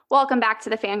Welcome back to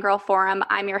the Fangirl Forum.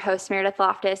 I'm your host, Meredith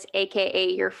Loftus,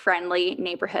 aka your friendly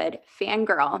neighborhood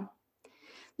fangirl.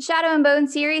 The Shadow and Bone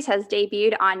series has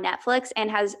debuted on Netflix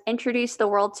and has introduced the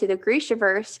world to the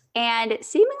Grishaverse and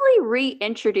seemingly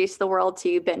reintroduced the world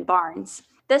to Ben Barnes.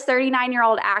 This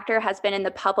 39-year-old actor has been in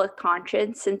the public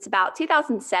conscience since about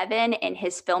 2007 in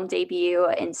his film debut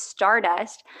in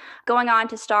Stardust, going on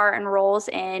to star in roles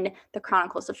in The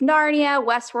Chronicles of Narnia,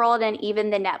 Westworld, and even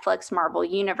the Netflix Marvel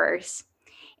Universe.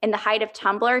 In the height of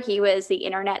Tumblr, he was the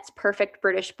internet's perfect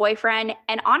British boyfriend,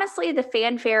 and honestly, the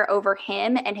fanfare over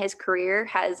him and his career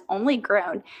has only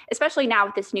grown, especially now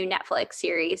with this new Netflix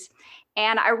series.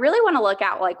 And I really want to look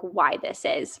at why this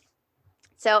is.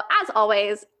 So as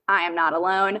always, I am not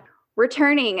alone.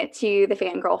 Returning to the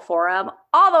Fangirl Forum,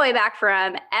 all the way back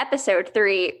from episode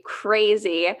 3,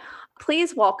 Crazy.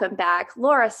 Please welcome back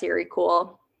Laura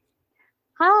Siricool.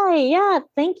 Hi, yeah,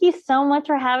 thank you so much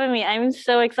for having me. I'm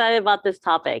so excited about this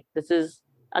topic. This is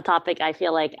a topic I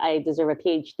feel like I deserve a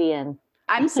PhD in.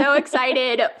 I'm so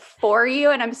excited for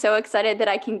you, and I'm so excited that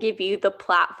I can give you the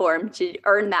platform to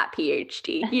earn that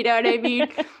PhD. You know what I mean?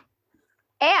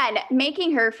 And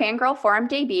making her Fangirl Forum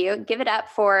debut, give it up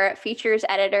for features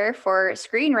editor for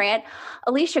Screen Rant,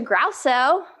 Alicia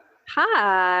Grauso.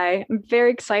 Hi, I'm very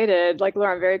excited. Like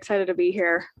Laura, I'm very excited to be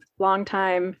here. Long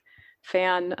time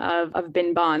fan of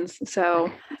Ben Barnes.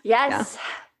 So yes,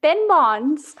 yeah. Ben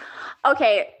Barnes.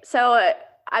 Okay, so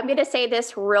I'm going to say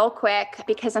this real quick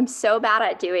because I'm so bad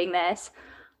at doing this.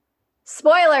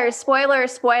 Spoilers.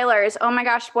 Oh my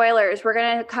gosh, spoilers. We're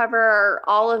going to cover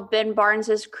all of Ben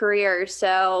Barnes's career.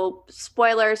 So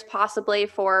spoilers possibly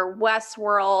for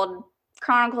Westworld,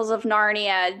 Chronicles of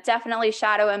Narnia, definitely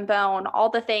Shadow and Bone,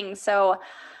 all the things. So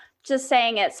just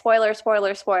saying it, spoilers.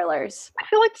 I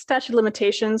feel like the statute of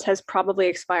limitations has probably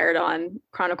expired on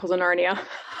Chronicles of Narnia.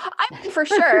 For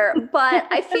sure, but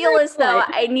I feel as though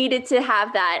I needed to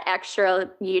have that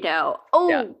extra,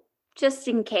 just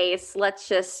in case, let's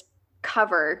just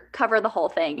cover the whole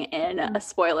thing in a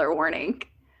spoiler warning.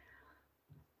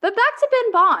 But back to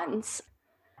Ben Barnes.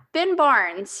 Ben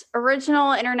Barnes,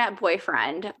 original internet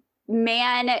boyfriend.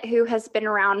 Man who has been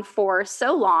around for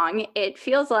so long, it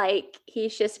feels like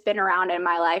he's just been around in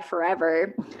my life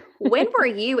forever. When were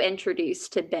you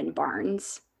introduced to Ben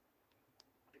Barnes?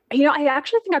 I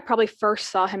actually think I probably first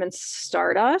saw him in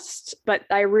Stardust, but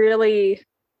I really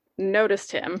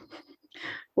noticed him.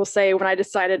 We'll say when I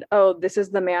decided, this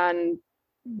is the man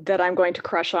that I'm going to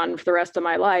crush on for the rest of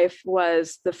my life,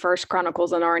 was the first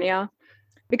Chronicles of Narnia.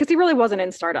 Because he really wasn't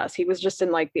in Stardust. He was just in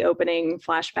the opening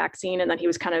flashback scene, and then he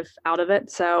was kind of out of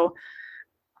it. So,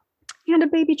 and a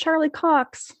baby Charlie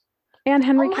Cox and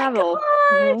Henry Cavill.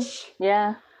 Mm-hmm.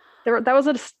 Yeah, that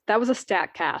was a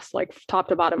stack cast, top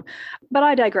to bottom. But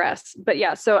I digress. But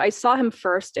yeah, so I saw him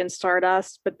first in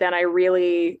Stardust, but then I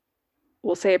really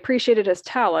will say appreciated his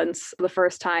talents the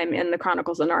first time in the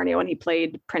Chronicles of Narnia when he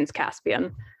played Prince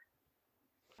Caspian.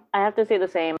 I have to say the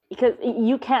same, because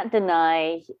you can't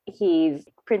deny he's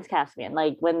Prince Caspian.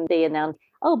 When they announced,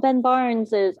 Ben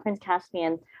Barnes is Prince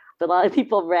Caspian, a lot of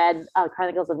people read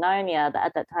Chronicles of Narnia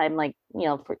at that time,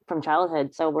 from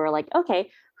childhood. So we're like,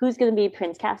 okay, who's going to be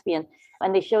Prince Caspian?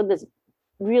 And they showed this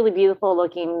really beautiful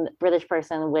looking British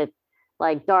person with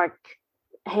dark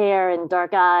hair and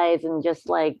dark eyes and just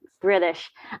British.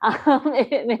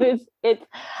 I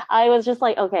was just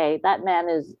like, okay, that man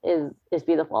is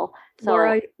beautiful.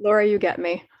 So Laura, you get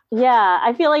me. Yeah,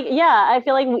 I feel like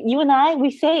you and I,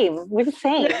 we're the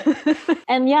same.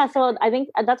 And yeah, so I think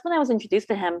that's when I was introduced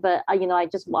to him. But I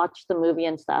just watched the movie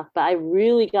and stuff, but I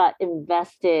really got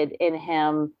invested in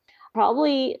him.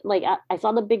 Probably I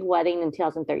saw The Big Wedding in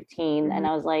 2013, mm-hmm. and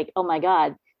I was like, oh my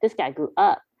God, this guy grew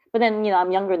up. But then,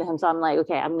 I'm younger than him. So I'm like,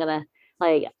 okay, I'm going to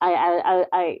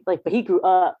but he grew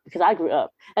up because I grew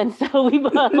up. And so we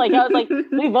both,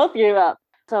 we both grew up.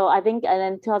 So I think, and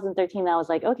in 2013, I was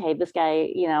like, okay, this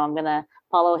guy, I'm going to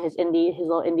follow his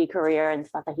little indie career and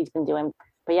stuff that he's been doing.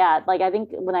 But yeah, I think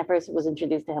when I first was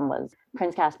introduced to him was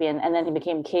Prince Caspian, and then he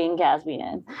became King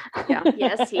Caspian. Yeah.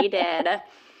 Yes, he did.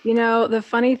 The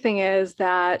funny thing is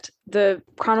that the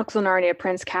Chronicles of Narnia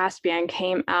Prince Caspian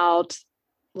came out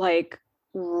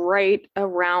right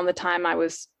around the time I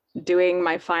was doing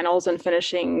my finals and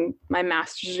finishing my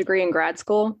master's degree in grad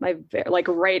school, right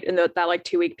in that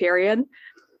 2-week period.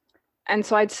 And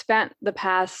so I'd spent the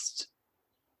past,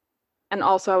 and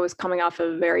also I was coming off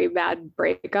a very bad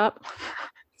breakup.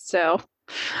 So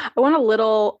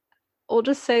we'll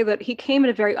just say that he came at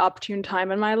a very opportune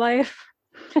time in my life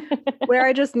where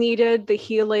I just needed the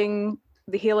healing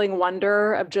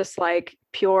wonder of just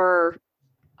pure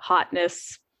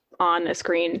hotness on a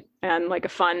screen and like a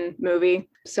fun movie.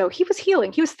 So he was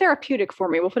healing. He was therapeutic for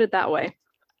me. We'll put it that way.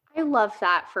 I love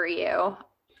that for you.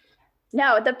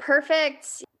 No, the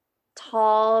perfect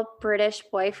tall British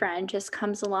boyfriend just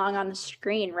comes along on the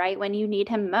screen right when you need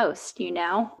him most, you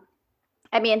know?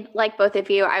 I mean, like both of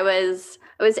you, I was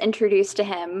introduced to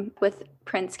him with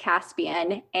Prince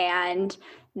Caspian, and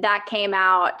that came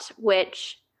out,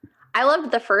 which I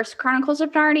loved the first Chronicles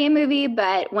of Narnia movie,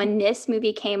 but when this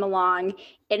movie came along,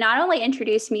 it not only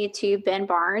introduced me to Ben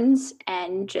Barnes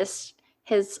and just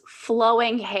his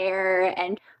flowing hair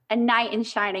and a knight in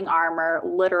shining armor,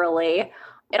 literally.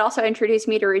 It also introduced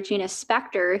me to Regina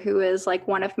Spektor, who is like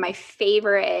one of my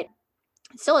favorite,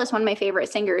 still is one of my favorite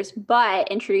singers,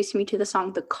 but introduced me to the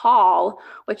song The Call,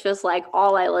 which was like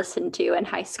all I listened to in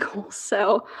high school.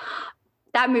 So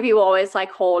that movie will always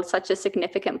like hold such a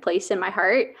significant place in my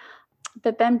heart.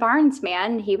 But Ben Barnes,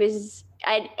 man, him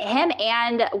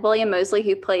and William Moseley,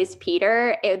 who plays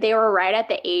Peter, they were right at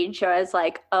the age I was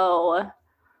like, oh,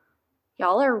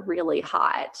 y'all are really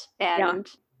hot. And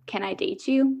Can I date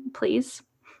you, please?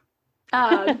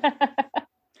 And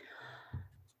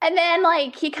then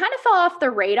like he kind of fell off the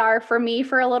radar for me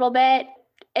for a little bit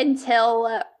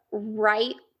until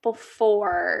right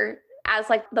before, as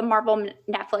like the Marvel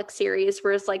Netflix series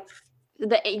was like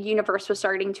the universe was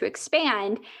starting to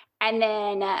expand. And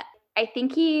then I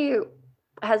think he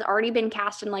has already been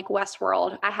cast in like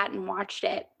Westworld. I hadn't watched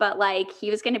it, but like he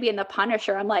was going to be in The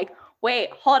Punisher. I'm like, wait,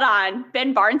 hold on.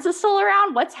 Ben Barnes is still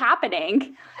around? What's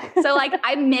happening? So like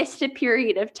I missed a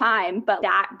period of time, but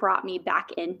that brought me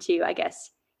back into, I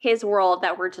guess, his world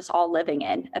that we're just all living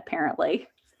in, apparently.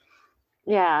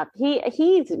 Yeah,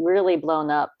 he's really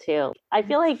blown up too. I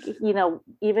feel like, you know,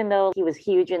 even though he was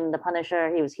huge in The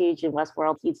Punisher, he was huge in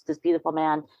Westworld, he's this beautiful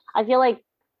man. I think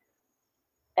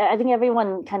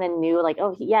everyone kind of knew like,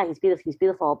 oh, he's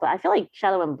beautiful. But I feel like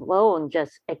Shadow and Bone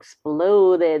just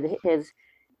exploded his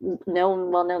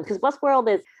well-known, because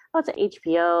Westworld is, it's an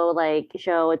HBO like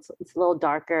show. It's a little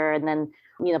darker. And then,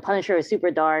 you know, Punisher is super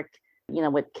dark, you know,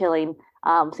 with killing,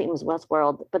 same as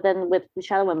Westworld. But then with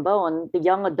Shadow and Bone, the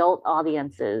young adult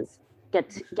audiences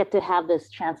get to have this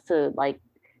chance to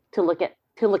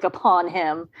look upon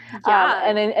him,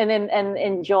 and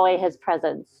enjoy his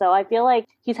presence. So I feel like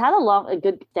he's had a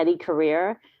good steady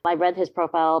career. I read his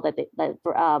profile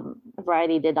that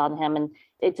Variety did on him, and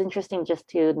it's interesting just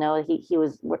to know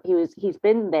he's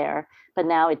been there, but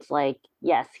now it's like,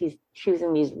 yes, he's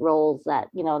choosing these roles that,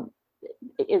 you know,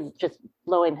 is just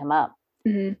blowing him up.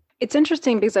 Mm-hmm. It's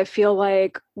interesting because I feel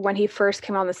like when he first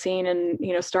came on the scene and,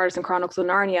 you know, started in Chronicles of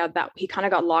Narnia, that he kind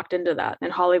of got locked into that.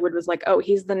 And Hollywood was like, oh,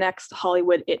 he's the next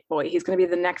Hollywood it boy. He's going to be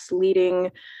the next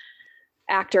leading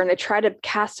actor. And they tried to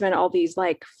cast him in all these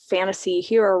like fantasy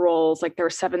hero roles. Like there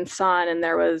was Seventh Son, and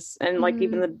there was, and like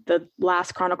even the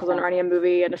last Chronicles of Narnia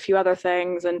movie and a few other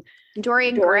things. And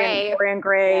Dorian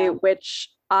Gray,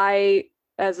 which I,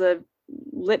 as a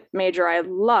lit major, I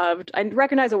loved. I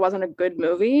recognize it wasn't a good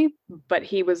movie, but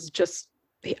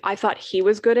I thought he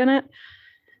was good in it,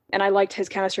 and I liked his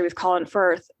chemistry with Colin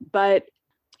Firth, but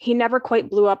he never quite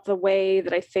blew up the way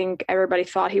that I think everybody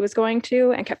thought he was going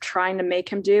to, and kept trying to make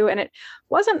him do. And it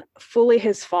wasn't fully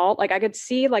his fault. Like I could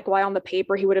see like why on the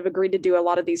paper he would have agreed to do a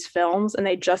lot of these films, and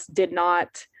they just did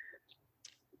not,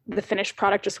 the finished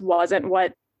product just wasn't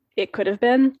what it could have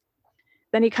been.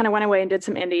 Then he kind of went away and did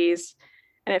some indies,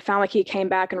 and it found like he came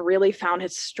back and really found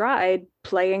his stride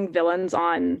playing villains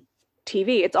on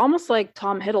TV. It's almost like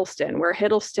Tom Hiddleston, where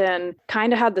Hiddleston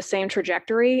kind of had the same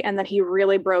trajectory, and then he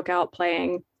really broke out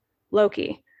playing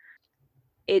Loki.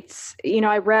 It's, you know,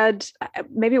 I read,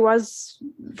 maybe it was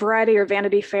Variety or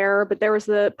Vanity Fair, but there was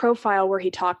the profile where he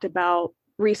talked about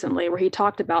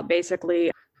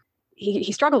basically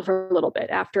he struggled for a little bit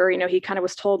after, you know, he kind of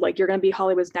was told like, you're going to be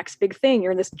Hollywood's next big thing.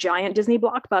 You're in this giant Disney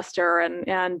blockbuster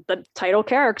and the title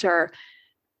character.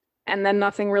 And then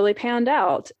nothing really panned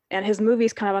out. And his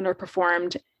movies kind of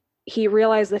underperformed. He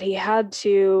realized that he had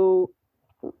to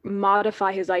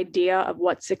modify his idea of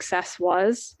what success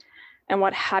was and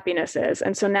what happiness is.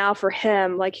 And so now for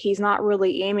him, like, he's not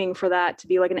really aiming for that to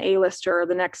be like an A-lister or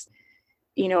the next,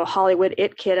 you know, Hollywood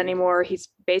it kid anymore. He's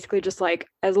basically just like,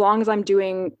 as long as I'm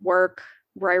doing work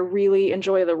where I really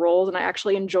enjoy the roles and I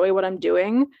actually enjoy what I'm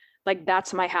doing, like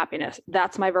that's my happiness.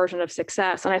 That's my version of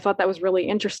success. And I thought that was really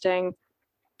interesting,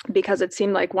 because it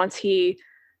seemed like once he,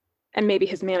 and maybe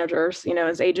his managers, you know,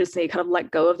 his agency kind of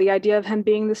let go of the idea of him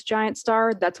being this giant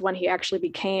star, that's when he actually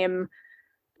became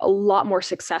a lot more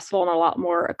successful and a lot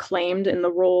more acclaimed in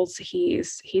the roles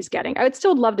he's getting. I would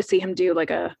still love to see him do like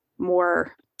a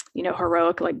more, you know,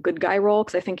 heroic, like good guy role,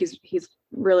 because I think he's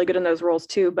really good in those roles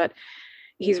too, but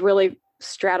he's really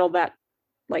straddled that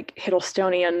like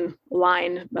Hiddlestonian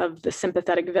line of the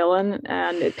sympathetic villain,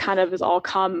 and it kind of has all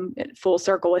come full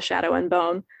circle with Shadow and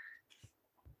Bone.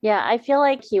 Yeah, I feel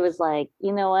like he was like,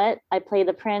 you know what? I play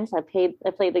the prince. I play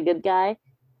the good guy.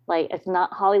 Like, if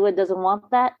not Hollywood doesn't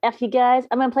want that, F you guys,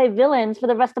 I'm gonna play villains for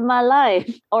the rest of my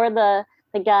life. Or the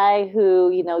guy who,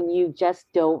 you know, you just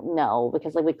don't know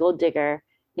because like with Gold Digger,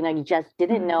 you know, you just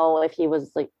didn't know if he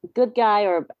was like a good guy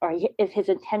or if his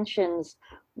intentions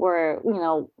were, you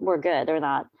know, were good or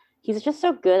not. He's just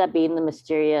so good at being the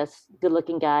mysterious,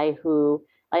 good-looking guy who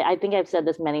I think I've said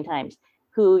this many times,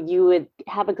 who you would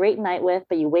have a great night with,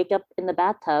 but you wake up in the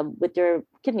bathtub with your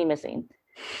kidney missing.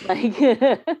 Like,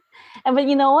 and but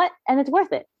you know what? And it's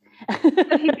worth it.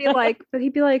 But he'd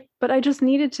be like, but I just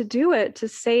needed to do it to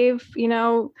save, you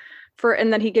know,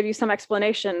 and then he'd give you some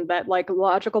explanation that like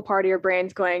logical part of your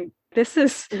brain's going, this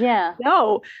is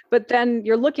no, but then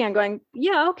you're looking and going,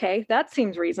 yeah, okay, that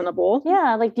seems reasonable.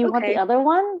 Yeah, like, do you want the other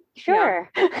one? Sure.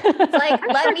 Yeah. It's like,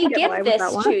 let me give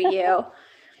this to you.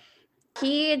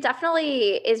 He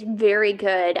definitely is very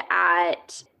good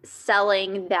at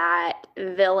selling that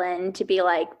villain to be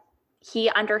like, he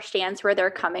understands where they're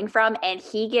coming from, and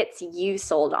he gets you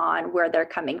sold on where they're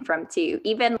coming from too.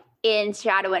 Even in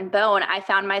Shadow and Bone, I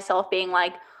found myself being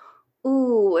like,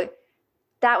 ooh,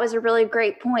 that was a really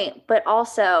great point, but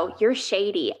also you're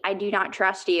shady. I do not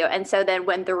trust you. And so then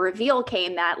when the reveal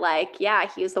came that like, yeah,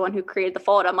 he was the one who created the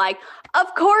Fold, I'm like,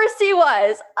 of course he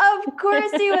was. Of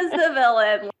course he was the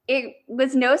villain. It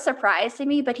was no surprise to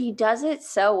me, but he does it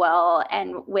so well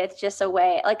and with just a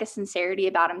way, like a sincerity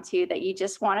about him too, that you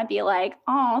just want to be like,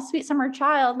 oh, sweet summer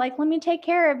child, like, let me take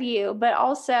care of you. But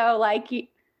also like,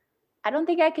 I don't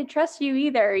think I could trust you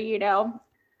either, you know?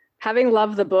 Having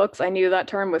loved the books, I knew that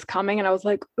turn was coming, and I was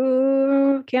like,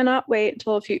 ooh, cannot wait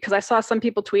until because I saw some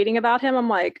people tweeting about him. I'm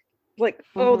like,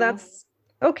 oh, that's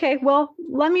okay. Well,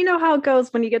 let me know how it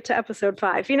goes when you get to episode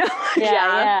 5, you know?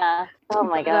 Yeah. Oh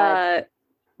my God.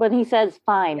 When he says,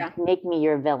 fine, make me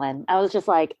your villain, I was just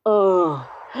like, oh.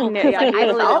 Yeah,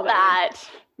 I felt that.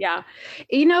 Yeah.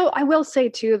 You know, I will say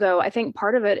too, though, I think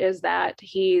part of it is that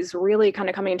he's really kind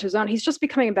of coming into his own. He's just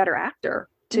becoming a better actor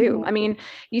too. I mean,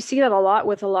 you see that a lot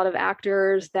with a lot of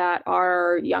actors that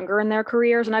are younger in their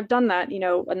careers. And I've done that, you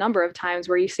know, a number of times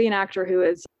where you see an actor who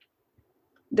is,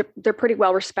 they're pretty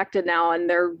well respected now, and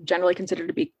they're generally considered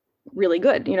to be really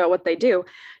good, you know, what they do.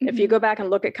 If you go back and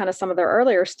look at kind of some of their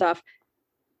earlier stuff,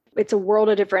 it's a world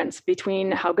of difference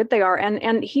between how good they are.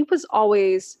 And he was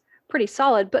always pretty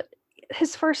solid, but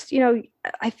his first, you know,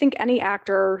 I think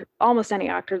almost any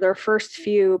actor, their first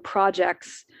few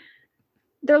projects,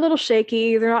 they're a little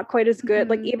shaky. They're not quite as good.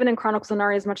 Like even in Chronicles of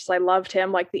Narnia, as much as I loved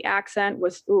him, like the accent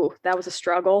was, that was a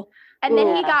struggle. And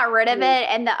then he got rid of it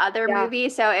in the other movie.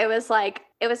 So it was like,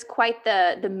 it was quite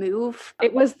the move.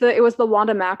 It was the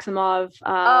Wanda Maximoff.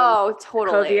 Oh,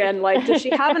 totally. And like, does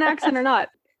she have an accent or not?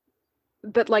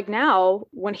 But like now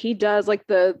when he does like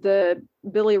the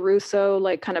Billy Russo,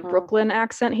 like kind of Brooklyn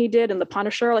accent he did in The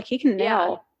Punisher, like he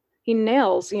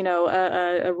nails, you know,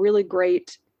 a really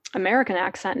great American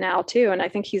accent now too. And I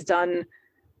think he's done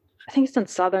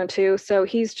Southern too. So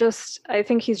I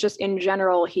think he's just in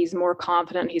general, he's more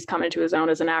confident. He's come into his own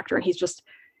as an actor, and he's just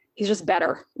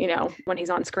better, you know, when he's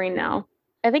on screen now.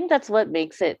 I think that's what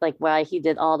makes it like why he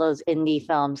did all those indie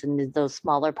films and did those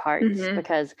smaller parts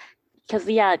because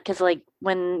like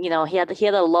when, you know, he had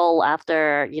a lull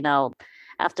after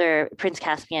Prince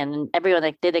Caspian, and everyone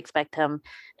like did expect him.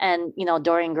 And, you know,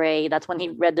 Dorian Gray, that's when he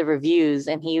read the reviews,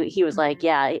 and he was like,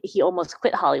 yeah, he almost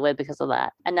quit Hollywood because of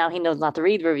that. And now he knows not to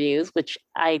read reviews, which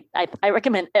I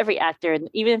recommend every actor,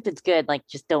 even if it's good, like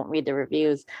just don't read the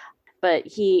reviews. But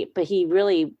he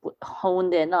really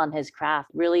honed in on his craft,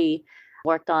 really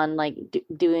worked on like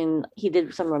he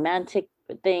did some romantic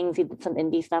things, he did some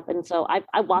indie stuff, and so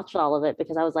I watched all of it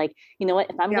because I was like, you know what,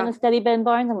 if I'm gonna study Ben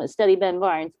Barnes, I'm gonna study Ben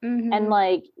Barnes. And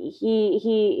like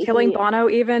he Killing Bono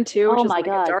even too, oh which my is like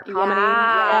God, a dark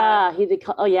comedy. He did.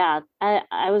 Oh yeah,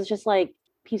 I was just like,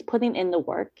 he's putting in the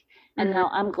work, and now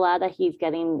I'm glad that he's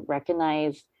getting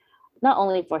recognized not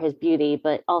only for his beauty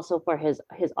but also for his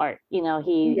art. You know,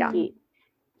 he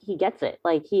gets it.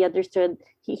 Like he understood.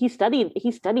 He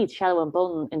studied Shadow and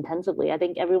Bone intensively. I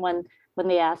think everyone, when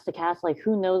they asked the cast, like,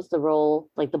 who knows the role,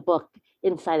 like the book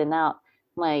inside and out,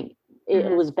 like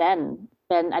it was Ben.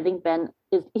 I think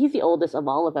he's the oldest of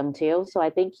all of them too. So I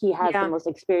think he has the most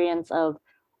experience of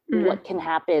what can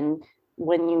happen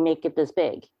when you make it this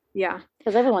big. Yeah.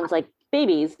 Because everyone's like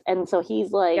babies. And so he's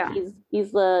like,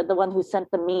 he's the one who sent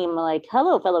the meme, like,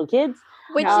 hello, fellow kids.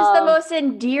 Which is the most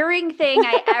endearing thing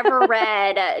I ever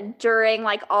read during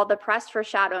like all the press for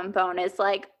Shadow and Bone is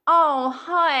like, oh,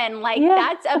 hun, like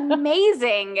that's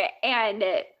amazing. And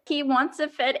he wants to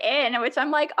fit in, which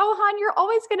I'm like, oh, hun, you're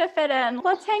always going to fit in.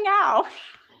 Let's hang out.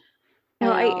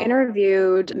 I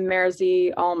interviewed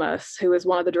Merzy Almus, who is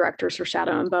one of the directors for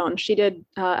Shadow and Bone. She did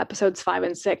episodes 5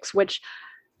 and 6, which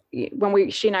when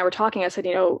she and I were talking, I said,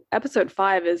 episode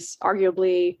 5 is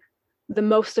arguably the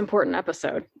most important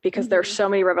episode because there's so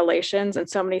many revelations and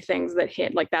so many things that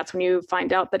hit. Like that's when you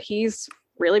find out that he's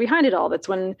really behind it all. That's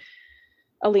when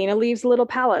Alina leaves the little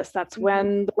palace. That's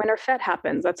when the Winter Fete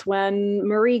happens. That's when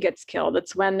Marie gets killed.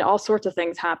 That's when all sorts of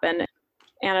things happen.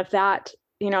 And if that,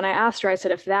 and I asked her, I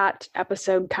said, if that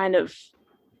episode kind of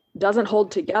doesn't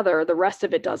hold together, the rest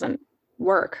of it doesn't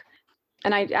work.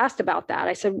 And I asked about that.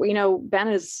 I said, Ben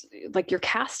is like, your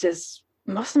cast is,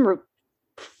 most of them are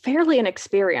fairly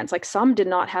inexperienced. Like some did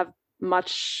not have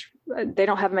much, they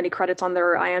don't have many credits on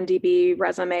their IMDb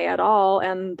resume at all.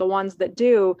 And the ones that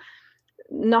do,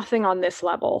 nothing on this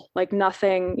level, like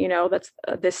nothing, that's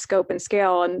this scope and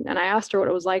scale. And I asked her what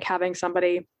it was like having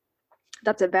somebody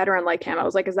that's a veteran like him. I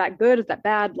was like, is that good? Is that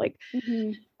bad? Like,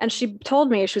 and she told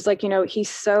me, she was like, he's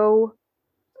so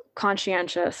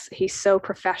conscientious. He's so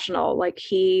professional. Like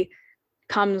he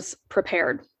comes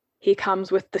prepared. He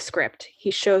comes with the script.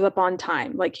 He shows up on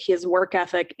time. Like his work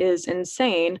ethic is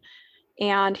insane.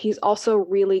 And he's also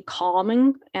really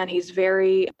calming and he's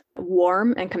very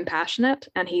warm and compassionate.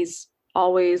 And he's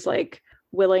always like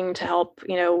willing to help,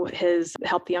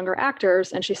 help the younger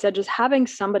actors. And she said, just having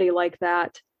somebody like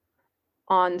that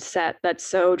on set that's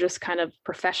so just kind of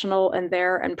professional and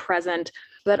there and present,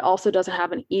 that also doesn't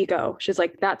have an ego. She's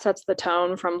like, that sets the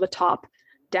tone from the top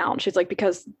down. She's like,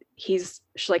 because he's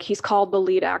called the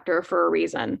lead actor for a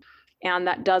reason. And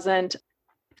that doesn't,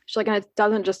 she's like, and it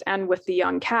doesn't just end with the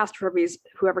young cast,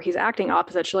 whoever he's acting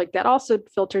opposite. She's like, that also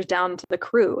filters down to the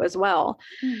crew as well.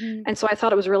 And so I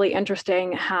thought it was really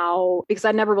interesting how, because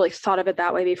I'd never really thought of it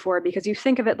that way before, because you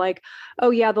think of it like,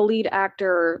 oh yeah, the lead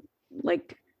actor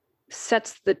like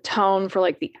sets the tone for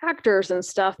like the actors and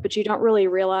stuff, but you don't really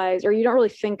realize, or you don't really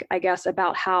think, I guess,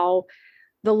 about how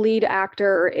the lead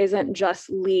actor isn't just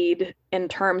lead in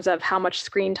terms of how much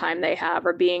screen time they have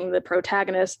or being the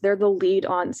protagonist. They're the lead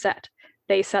on set.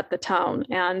 They set the tone.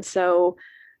 And so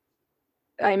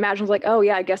I imagine like, oh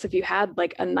yeah, I guess if you had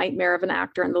like a nightmare of an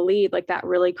actor in the lead, like that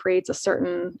really creates a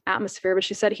certain atmosphere. But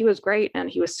she said he was great and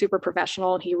he was super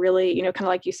professional. And he really, kind of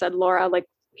like you said, Laura, like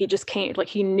he just came, like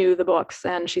he knew the books.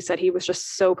 And she said he was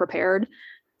just so prepared,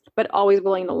 but always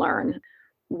willing to learn,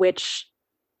 which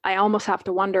I almost have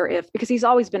to wonder if, because he's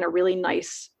always been a really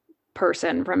nice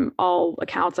person from all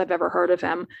accounts I've ever heard of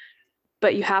him,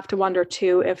 but you have to wonder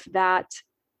too, if that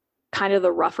kind of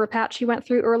the rougher patch he went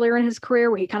through earlier in his career,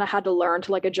 where he kind of had to learn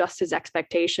to like adjust his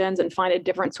expectations and find a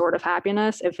different sort of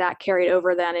happiness, if that carried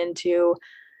over then into,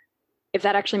 if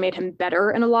that actually made him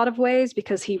better in a lot of ways,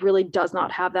 because he really does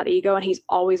not have that ego and he's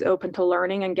always open to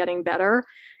learning and getting better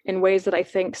in ways that I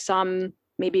think some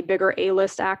maybe bigger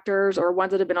A-list actors or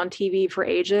ones that have been on TV for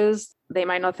ages, they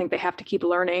might not think they have to keep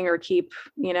learning or keep,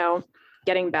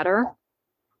 getting better.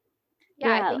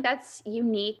 Yeah, I think that's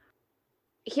unique.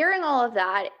 Hearing all of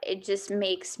that, it just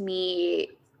makes me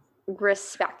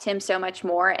respect him so much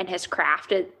more and his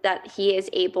craft, that he is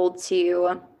able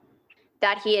to,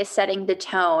 that he is setting the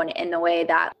tone in the way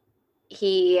that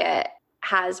he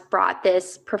has brought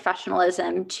this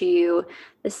professionalism to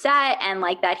the set, and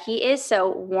like that he is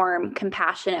so warm,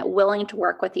 compassionate, willing to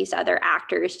work with these other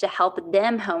actors to help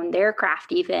them hone their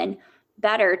craft even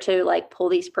better, to like pull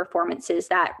these performances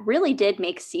that really did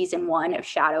make season 1 of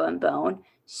Shadow and Bone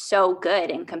so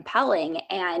good and compelling.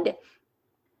 And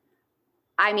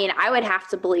I mean, I would have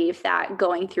to believe that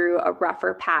going through a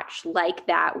rougher patch like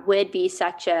that would be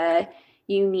such a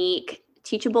unique,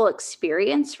 teachable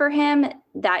experience for him,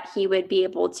 that he would be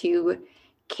able to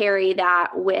carry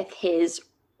that with his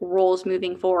roles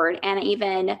moving forward. And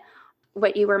even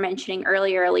what you were mentioning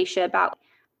earlier, Alicia, about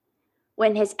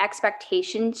when his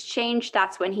expectations changed,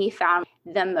 that's when he found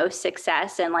the most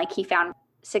success, and like he found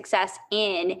success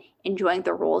in enjoying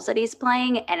the roles that he's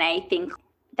playing. And I think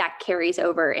that carries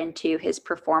over into his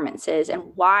performances and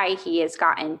why he has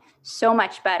gotten so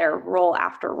much better role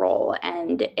after role.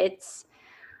 And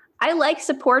I like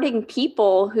supporting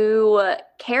people who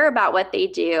care about what they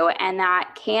do and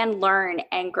that can learn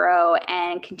and grow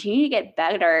and continue to get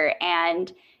better.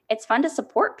 And it's fun to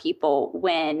support people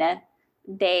when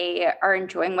they are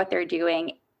enjoying what they're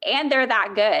doing and they're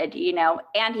that good,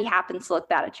 and he happens to look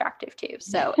that attractive too.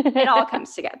 So it all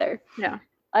comes together. Yeah.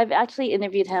 I've actually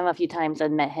interviewed him a few times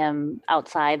and met him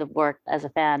outside of work as a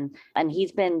fan, and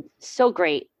he's been so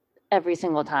great every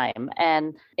single time.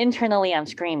 And internally I'm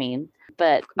screaming,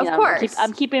 but of course,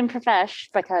 I'm keeping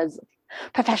profession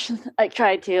I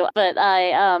tried to,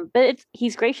 but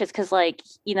he's gracious because like,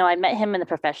 I met him in the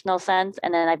professional sense,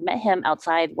 and then I've met him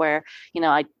outside where,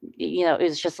 it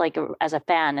was just like as a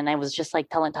fan, and I was just like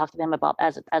talking to him about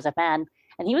as a fan.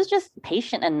 And he was just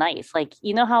patient and nice. Like,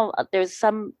 how there's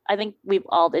I think we've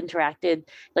all interacted.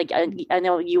 Like, I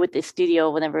know you with the studio,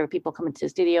 whenever people come into the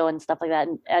studio and stuff like that.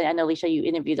 And I know, Alicia, you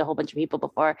interviewed a whole bunch of people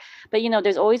before. But,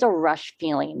 there's always a rush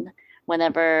feeling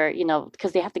whenever,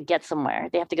 because they have to get somewhere.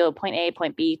 They have to go point A,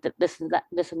 point B, this and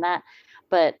that.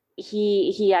 But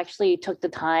he actually took the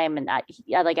time, and I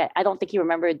don't think he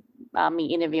remembered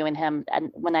me interviewing him and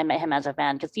when I met him as a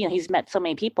fan, because he's met so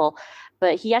many people,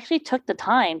 but he actually took the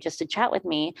time just to chat with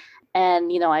me.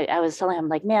 And I was telling him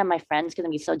like, man, my friend's gonna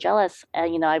be so jealous,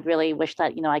 and I really wish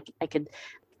that I could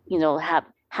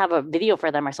have a video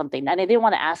for them or something. And I didn't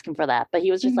want to ask him for that, but he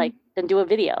was just like, then do a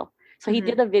video. So he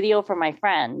did a video for my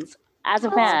friends as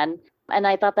a fan. And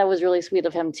I thought that was really sweet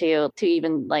of him to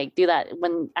even like do that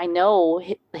when I know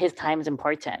his time is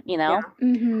important, Yeah.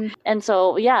 And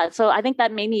so, so I think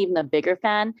that made me even a bigger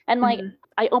fan. And like,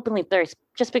 I openly thirst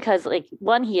just because like,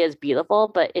 one, he is beautiful,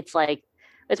 but it's like,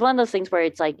 it's one of those things where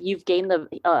it's like, you've gained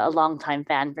a long time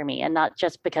fan for me, and not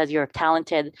just because you're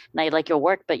talented and I like your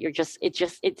work, but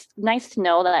it's nice to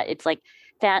know that it's like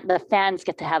the fans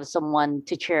get to have someone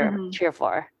to cheer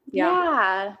for.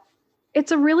 Yeah.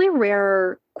 It's a really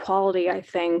rare quality, I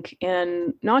think,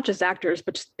 in not just actors,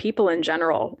 but just people in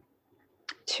general,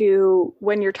 to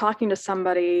when you're talking to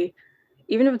somebody,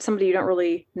 even if it's somebody you don't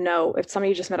really know, if somebody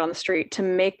you just met on the street,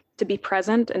 to be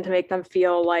present and to make them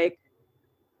feel like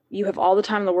you have all the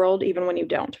time in the world, even when you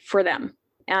don't, for them.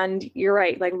 And you're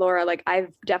right, like Laura, like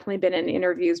I've definitely been in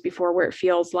interviews before where it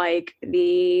feels like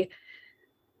the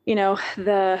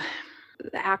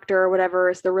actor or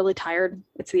whatever they're really tired.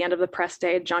 It's the end of the press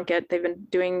day junket.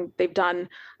 They've done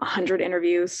 100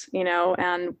 interviews,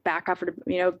 and back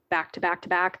to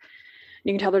back.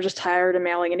 You can tell they're just tired of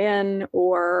mailing it in,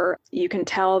 or you can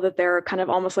tell that they're kind of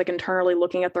almost like internally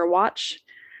looking at their watch.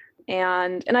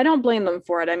 And I don't blame them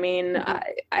for it. I mean,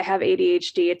 I have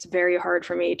ADHD. It's very hard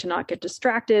for me to not get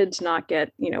distracted, to not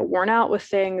get, worn out with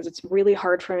things. It's really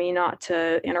hard for me not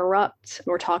to interrupt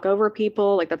or talk over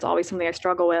people. Like that's always something I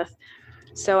struggle with.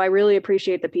 So I really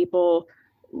appreciate the people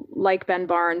like Ben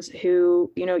Barnes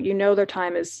who, their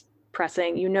time is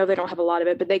pressing, they don't have a lot of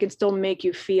it, but they can still make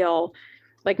you feel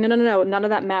like, no, none of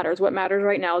that matters. What matters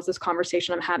right now is this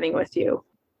conversation I'm having with you.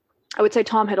 I would say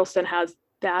Tom Hiddleston has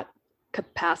that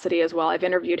capacity as well. I've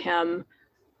interviewed him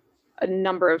a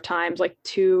number of times, like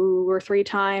 2 or 3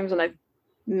 times, and I've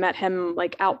met him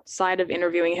like outside of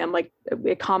interviewing him, like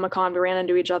at Comic-Con, we ran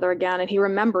into each other again, and he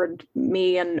remembered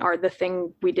me and the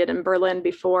thing we did in Berlin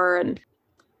before,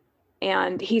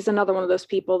 and he's another one of those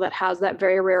people that has that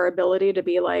very rare ability to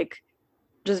be like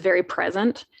just very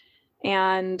present.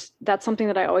 And that's something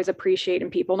that I always appreciate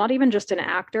in people, not even just in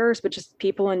actors, but just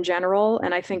people in general.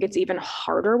 And I think it's even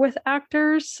harder with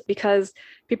actors because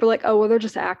people are like, oh, well, they're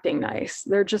just acting nice.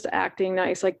 They're just acting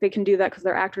nice. Like they can do that because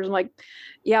they're actors. I'm like,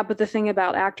 yeah, but the thing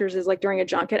about actors is like during a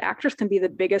junket, actors can be the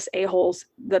biggest a-holes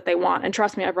that they want. And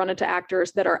trust me, I've run into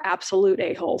actors that are absolute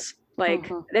a-holes. Like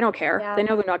they don't care. Yeah. They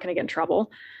know they're not going to get in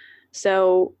trouble.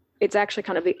 So it's actually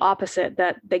kind of the opposite,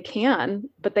 that they can,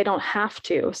 but they don't have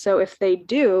to. So if they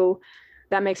do,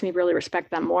 that makes me really respect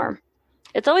them more.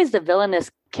 It's always the villainous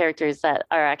characters that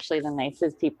are actually the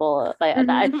nicest people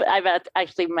I've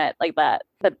actually met like that.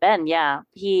 But Ben, yeah,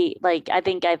 he like, I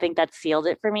think that sealed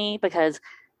it for me because,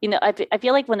 I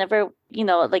feel like whenever,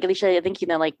 like Alicia, I think,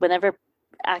 like whenever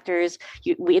actors,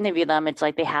 we interview them, it's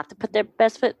like they have to put their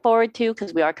best foot forward too,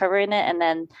 because we are covering it. And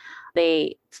then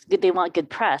they want good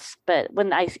press. But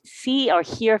when I see or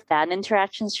hear fan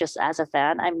interactions just as a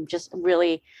fan,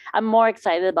 I'm more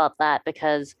excited about that,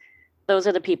 because those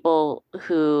are the people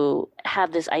who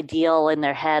have this ideal in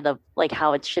their head of like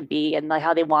how it should be and like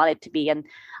how they want it to be. And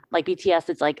like BTS,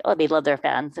 it's like, oh, they love their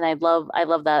fans. And I love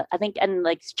that. I think, and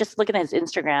like just looking at his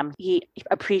Instagram, he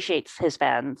appreciates his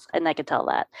fans, and I could tell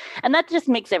that. And that just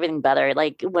makes everything better.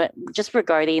 Like just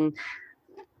regarding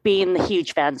being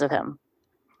huge fans of him.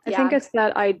 I think it's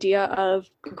that idea of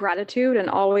gratitude and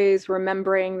always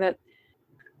remembering that,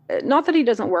 not that he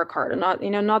doesn't work hard, and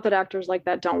not that actors like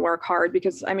that don't work hard,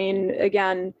 because I mean,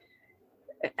 again,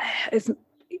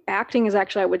 acting is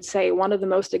actually, I would say, one of the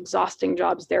most exhausting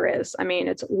jobs there is. I mean,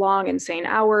 it's long, insane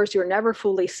hours. You're never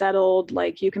fully settled.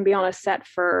 Like you can be on a set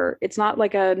it's not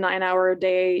like a 9-hour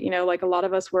day, like a lot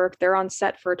of us work. They're on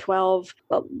set for 12,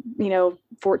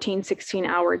 14,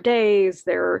 16-hour days.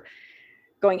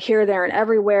 going here, there, and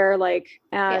everywhere. Like,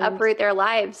 and they uproot their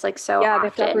lives like so yeah, often. they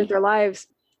have to uproot their lives.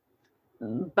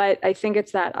 But I think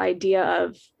it's that idea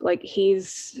of like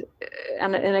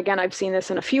and again, I've seen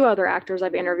this in a few other actors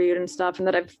I've interviewed and stuff, and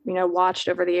that I've, watched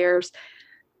over the years.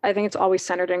 I think it's always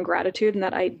centered in gratitude and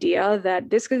that idea that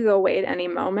this could go away at any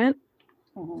moment.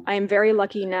 I am very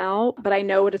lucky now, but I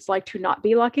know what it's like to not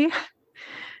be lucky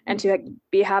and to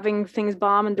be having things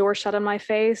bomb and doors shut on my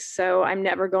face. So I'm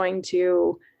never going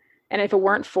to, and if it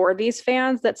weren't for these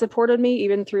fans that supported me,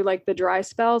 even through like the dry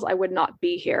spells, I would not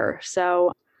be here.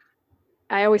 So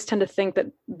I always tend to think that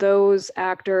those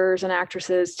actors and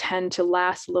actresses tend to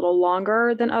last a little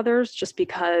longer than others, just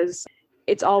because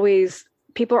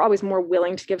people are always more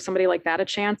willing to give somebody like that a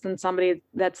chance than somebody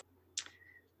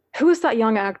who was that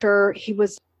young actor? He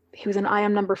was in I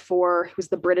Am Number 4. He was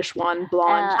the British one,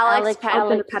 blonde. Alex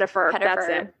Pettyfer. That's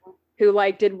it. Who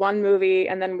like did one movie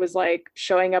and then was like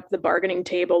showing up the bargaining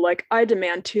table like, I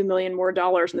demand $2 million more.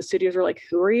 And the studios were like,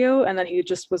 who are you? And then he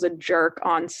just was a jerk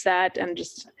on set and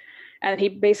he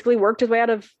basically worked his way out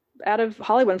of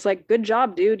Hollywood. It's like, good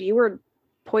job, dude. You were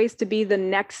poised to be the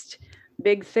next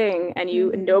big thing, and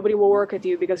nobody will work with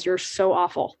you because you're so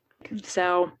awful.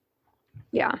 So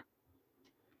yeah.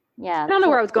 I don't know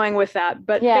where I was going with that,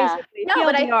 but basically,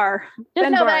 TLDR.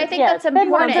 But I think that's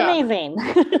important. Ben Barnes amazing.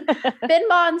 Ben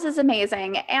Barnes is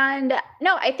amazing. And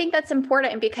no, I think that's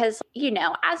important because,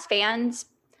 as fans,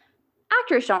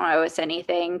 actors don't owe us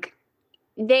anything.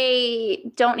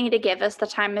 They don't need to give us the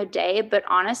time of day. But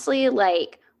honestly,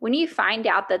 like when you find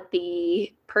out that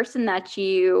the person that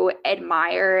you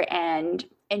admire and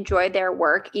enjoy their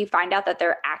work, you find out that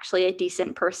they're actually a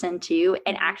decent person too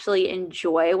and actually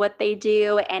enjoy what they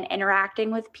do and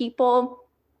interacting with people,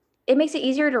 it makes it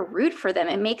easier to root for them.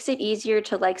 It makes it easier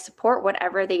to like support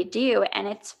whatever they do. And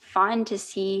it's fun to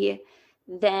see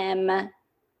them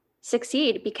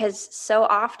succeed because so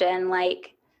often,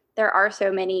 like, there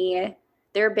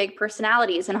are big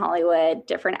personalities in Hollywood,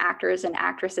 different actors and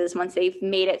actresses, once they've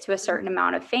made it to a certain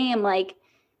amount of fame, like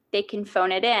they can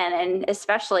phone it in. And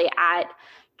especially at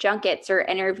junkets or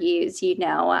interviews,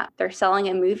 they're selling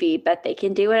a movie, but they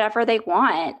can do whatever they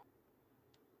want.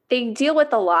 They deal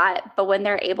with a lot, but when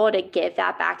they're able to give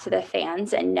that back to the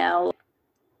fans and know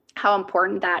how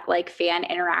important that like fan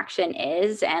interaction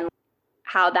is and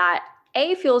how that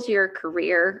A, fuels your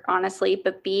career, honestly,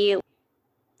 but B,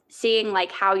 seeing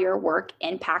like how your work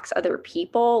impacts other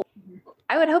people,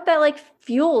 I would hope that like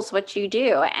fuels what you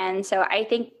do. And so I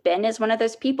think Ben is one of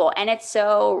those people. And it's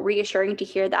so reassuring to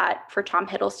hear that for Tom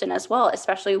Hiddleston as well,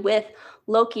 especially with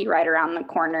Loki right around the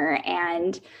corner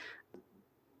and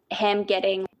him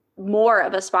getting more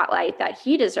of a spotlight that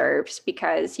he deserves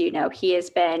because, he has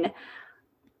been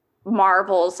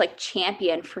Marvel's like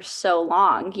champion for so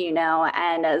long,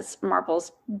 and as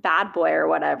Marvel's bad boy or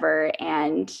whatever,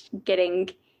 and getting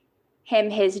him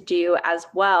his due as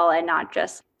well and not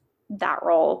just that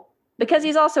role, because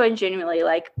he's also a genuinely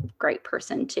like great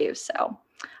person too. So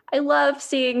I love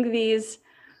seeing these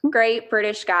great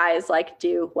British guys like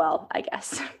do well, I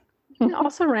guess. You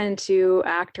also run into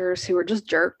actors who are just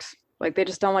jerks. Like they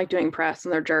just don't like doing press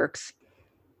and they're jerks.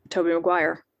 Tobey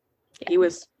Maguire. He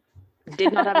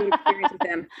did not have any experience with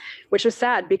him, which was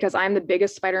sad because I'm the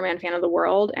biggest Spider-Man fan of the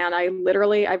world. And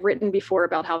I've written before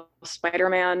about how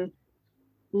Spider-Man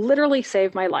literally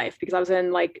saved my life because I was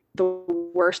in like the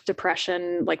worst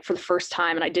depression, like for the first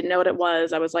time. And I didn't know what it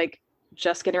was. I was like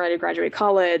just getting ready to graduate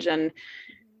college. And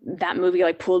that movie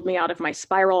like pulled me out of my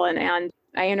spiral. And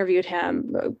I interviewed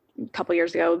him a couple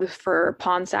years ago for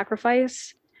Pawn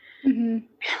Sacrifice.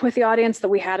 With the audience that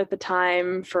we had at the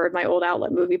time for my old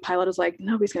outlet movie pilot. Was like,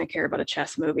 nobody's going to care about a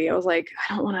chess movie. I was like,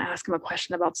 I don't want to ask him a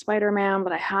question about Spider-Man,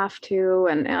 but I have to.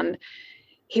 And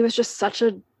he was just such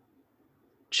a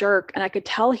jerk. And I could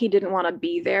tell he didn't want to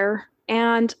be there.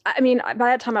 And I mean, by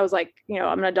that time I was like,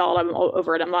 I'm an adult. I'm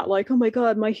over it. I'm not like, oh my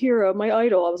God, my hero, my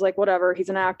idol. I was like, whatever. He's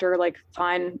an actor. Like,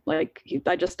 fine. Like,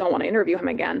 I just don't want to interview him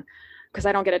again because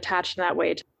I don't get attached in that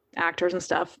way to actors and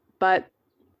stuff. But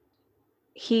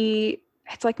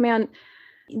it's like, man,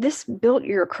 this built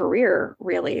your career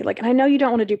really. Like, and I know you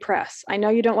don't want to do press. I know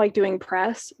you don't like doing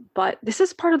press, but this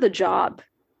is part of the job.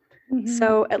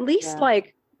 So at least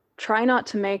like try not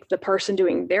to make the person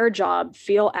doing their job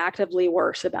feel actively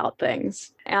worse about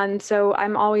things. And so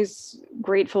I'm always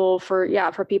grateful for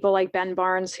people like Ben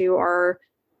Barnes who are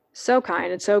so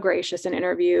kind and so gracious in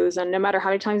interviews. And no matter how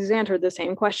many times he's answered the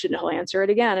same question, he'll answer it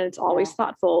again. And it's always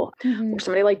thoughtful. Or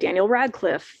somebody like Daniel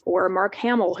Radcliffe or Mark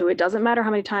Hamill, who it doesn't matter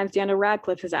how many times Daniel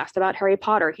Radcliffe is asked about Harry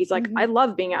Potter. He's like, I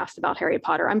love being asked about Harry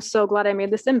Potter. I'm so glad I made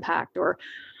this impact. Or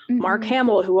Mark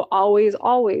Hamill, who will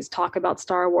always talk about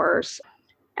Star Wars.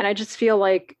 And I just feel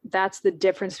like that's the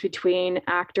difference between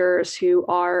actors who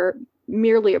are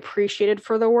merely appreciated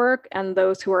for the work and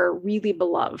those who are really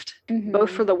beloved, both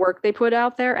for the work they put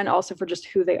out there and also for just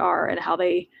who they are and how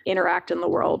they interact in the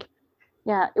world.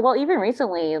 Yeah, well, even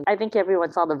recently, I think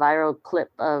everyone saw the viral clip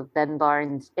of Ben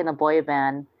Barnes in a boy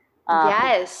band.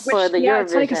 Yes. For the yeah,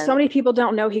 it's funny because Eurovision. so many people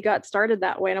don't know he got started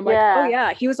that way. And I'm like, Yeah. oh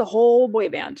yeah, he was a whole boy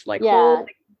band. Like, Yeah.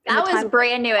 That was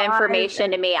brand new information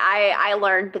to me. I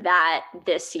learned that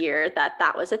this year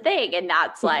that was a thing, and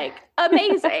that's like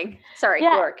amazing. Sorry,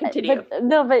 Laura, continue.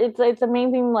 But it's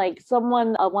amazing. Like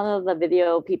someone, one of the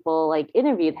video people, like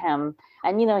interviewed him,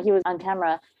 and you know he was on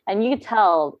camera, and you could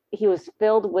tell he was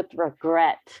filled with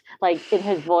regret, like in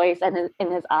his voice and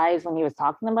in his eyes when he was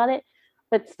talking about it.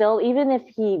 But still, even if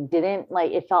he didn't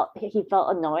like, he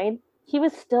felt annoyed. He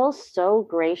was still so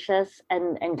gracious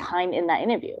and kind in that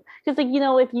interview. Because like, you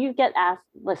know, if you get asked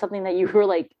like something that you were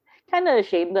like kind of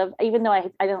ashamed of, even though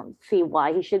I don't see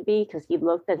why he should be, because he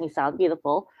looked and he sounded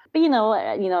beautiful. But you know,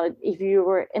 if you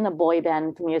were in a boy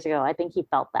band some years ago, I think he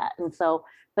felt that. And so,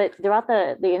 but throughout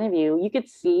the interview, you could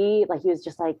see like he was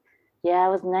just like, yeah, I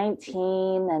was 19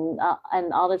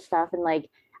 and all this stuff, and like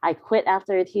I quit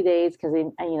after 2 days because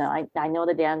I know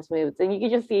the dance moves, and you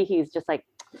could just see he's just like,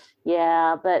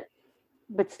 yeah,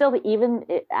 but still, even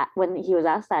when he was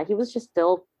asked that, he was just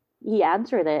still, he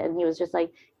answered it and he was just like,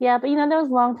 yeah, but that was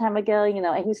a long time ago,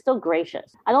 and he's still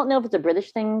gracious. I don't know if it's a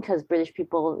British thing because British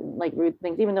people like rude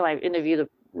things, even though I've interviewed a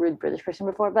rude British person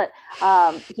before, but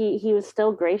he was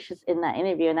still gracious in that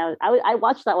interview. And I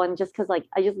watched that one just because like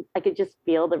I could just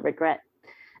feel the regret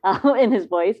in his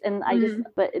voice. And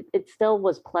but it still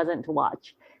was pleasant to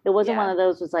watch. It wasn't one of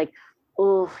those was like,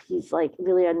 oh, he's like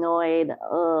really annoyed.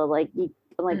 Oh,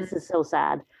 this is so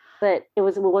sad. But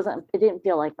it didn't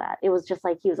feel like that. It was just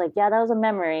like he was like, yeah, that was a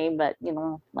memory, but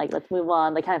like let's move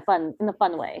on, like kind of fun in a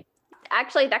fun way.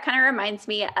 Actually, that kind of reminds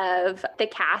me of the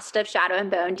cast of Shadow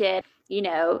and Bone did,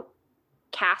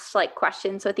 cast like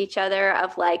questions with each other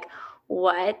of like,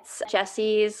 what's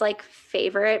Jesse's like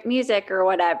favorite music or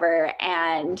whatever,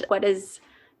 and what is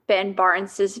Ben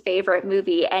Barnes's favorite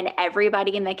movie, and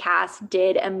everybody in the cast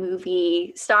did a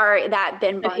movie star that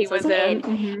Ben Barnes was in.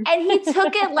 Mm-hmm. And he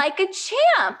took it like a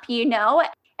champ, And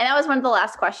that was one of the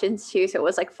last questions too, so it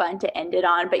was like fun to end it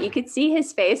on. But you could see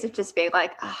his face of just being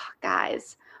like, oh,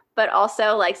 guys, but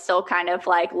also like still kind of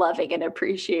like loving and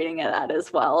appreciating that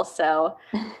as well. So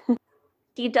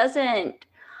he doesn't,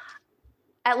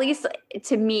 at least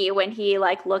to me, when he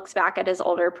like looks back at his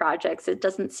older projects, it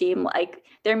doesn't seem like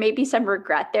there may be some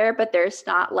regret there, but there's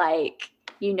not like,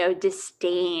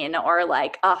 disdain or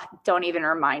like, oh, don't even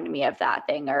remind me of that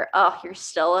thing, or, oh, you're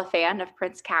still a fan of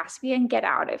Prince Caspian, get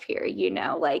out of here.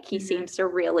 Like he seems to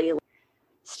really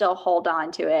still hold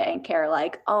on to it and care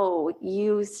like, oh,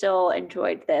 you still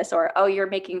enjoyed this, or, oh, you're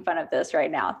making fun of this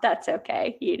right now. That's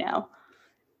okay. He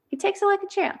takes it like a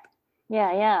champ.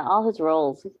 Yeah, all his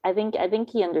roles. I think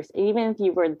he understands. Even if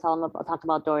you were to talk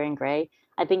about Dorian Gray,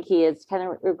 I think he is kind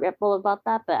of regretful about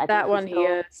that. But that one he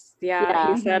is.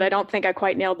 Yeah, he said, "I don't think I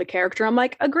quite nailed the character." I'm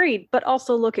like, agreed, but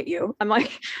also look at you. I'm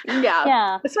like,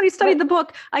 yeah. That's when he studied the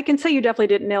book. I can say you definitely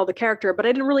didn't nail the character, but I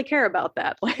didn't really care about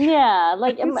that. Like,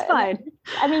 it's fine.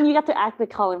 I mean, you got to act with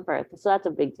Colin Firth, so that's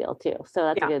a big deal too. So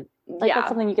that's good. That's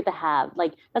something you get to have.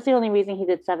 Like that's the only reason he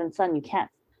did Seventh Son. You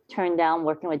can't turn down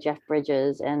working with Jeff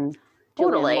Bridges and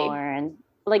totally. And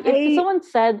like if someone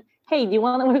said, "Hey, do you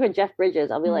want to work with Jeff Bridges?"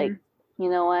 I'll be like, you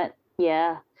know what?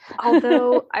 Yeah.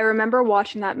 Although I remember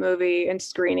watching that movie and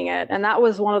screening it, and that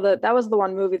was the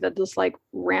one movie that just like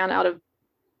ran out of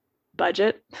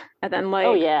budget, and then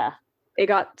like it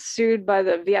got sued by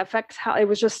the VFX house.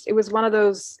 It was one of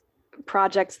those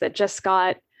projects that just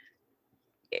got,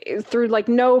 through like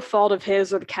no fault of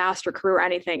his or the cast or crew or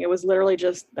anything. It was literally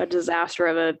just a disaster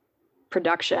of a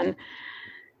production.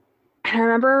 And I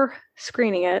remember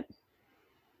screening it,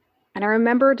 and I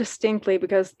remember distinctly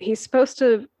because his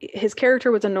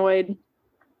character was annoyed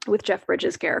with Jeff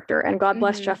Bridges' character, and God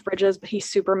bless Jeff Bridges, but he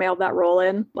super mailed that role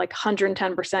in like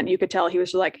 110%. You could tell he was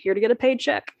just like, here to get a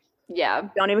paycheck. Yeah.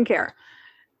 Don't even care.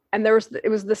 And it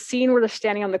was the scene where they're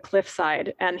standing on the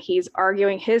cliffside and his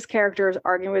character is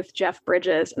arguing with Jeff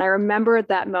Bridges. And I remember at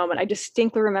that moment, I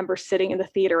distinctly remember sitting in the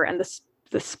theater, and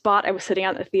the spot I was sitting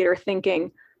at in the theater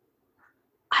thinking,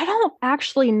 I don't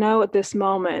actually know at this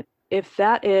moment if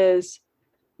that is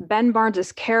Ben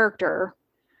Barnes's character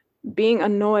being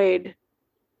annoyed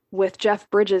with Jeff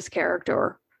Bridges'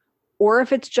 character, or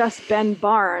if it's just Ben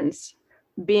Barnes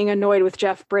being annoyed with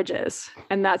Jeff Bridges,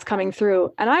 and that's coming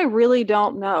through. And I really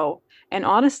don't know. And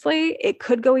honestly, it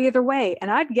could go either way, and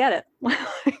I'd get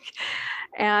it.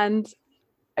 And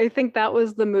I think that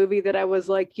was the movie that I was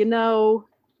like,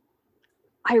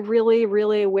 I really,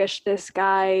 really wish this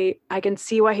guy, I can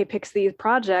see why he picks these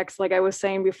projects, like I was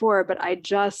saying before, but it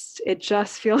just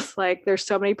feels like there's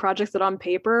so many projects that on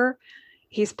paper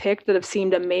he's picked that have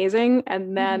seemed amazing.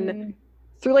 And then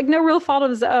through like no real fault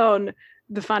of his own,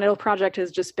 the final project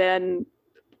has just been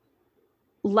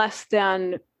less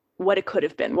than what it could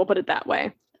have been. We'll put it that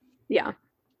way. Yeah.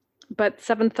 But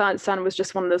Seventh Son was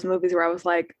just one of those movies where I was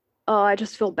like, oh, I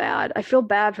just feel bad. I feel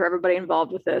bad for everybody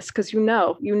involved with this because it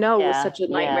was such a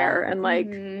nightmare, and like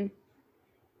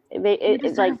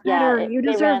it's like better. You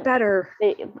deserve better.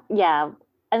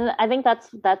 And I think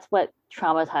that's what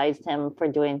traumatized him for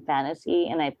doing fantasy,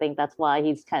 and I think that's why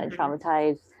he's kind of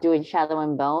traumatized doing Shadow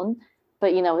and Bone.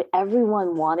 But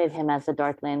everyone wanted him as a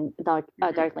Darkling.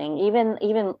 Even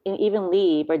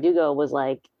Lee Bardugo was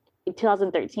like, in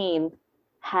 2013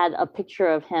 had a picture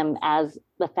of him as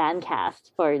the fan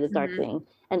cast for the Darkling.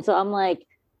 And so I'm like,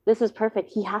 this is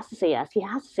perfect. He has to say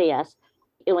yes.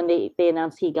 And when they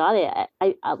announced he got it,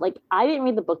 I didn't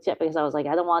read the books yet because I was like,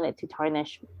 I don't want it to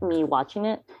tarnish me watching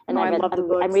it. And I'm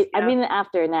reading it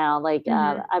after now. Like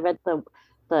I read the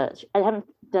I haven't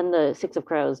done the Six of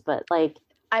Crows, but like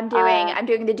I'm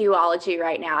doing the duology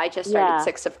right now. I just started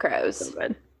Six of Crows. So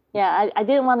good. Yeah, I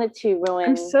didn't want it to ruin.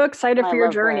 I'm so excited for your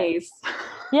journeys.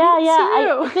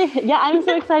 I'm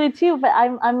so excited too. But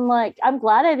I'm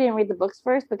glad I didn't read the books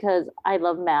first because I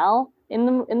love Mal in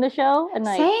the show, and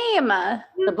same.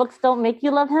 The books don't make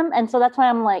you love him, and so that's why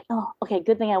I'm like, oh, okay,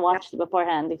 good thing I watched it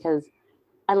beforehand because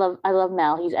I love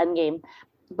Mal. He's endgame.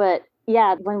 But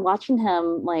yeah, when watching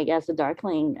him like as the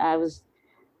Darkling,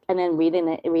 and then reading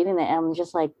it, I'm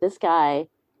just like, this guy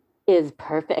is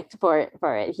perfect for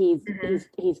it. He's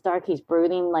dark, he's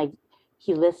brooding, like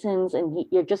he listens, and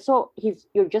you're just so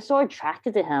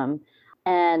attracted to him.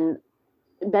 And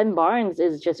Ben Barnes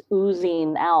is just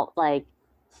oozing out like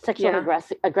sexual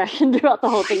aggression throughout the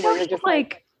whole thing. Where you're just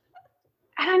like,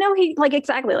 and I know he like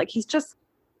exactly like he's just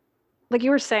like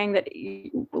you were saying that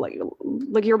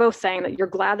like you're both saying that you're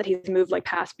glad that he's moved like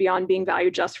past beyond being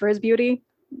valued just for his beauty.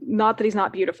 Not that he's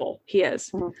not beautiful, he is,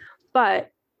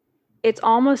 but it's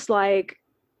almost like,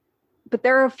 but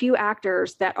there are a few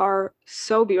actors that are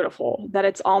so beautiful that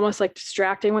it's almost like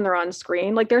distracting when they're on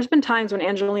screen. Like there's been times when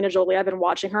Angelina Jolie, I've been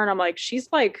watching her and I'm like, she's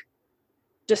like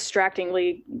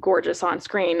distractingly gorgeous on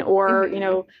screen, or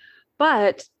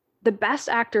but the best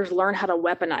actors learn how to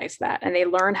weaponize that, and they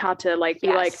learn how to like be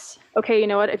like, okay, you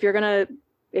know what, if you're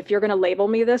gonna label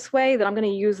me this way, then I'm gonna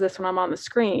use this when I'm on the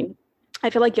screen. I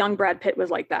feel like young Brad Pitt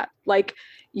was like that. Like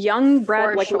young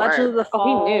Brad, Legend of the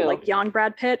Fall, like young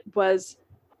Brad Pitt was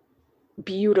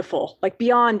beautiful, like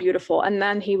beyond beautiful. And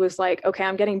then he was like, okay,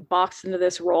 I'm getting boxed into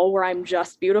this role where I'm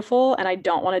just beautiful and I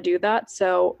don't want to do that.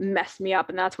 So mess me up.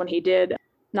 And that's when he did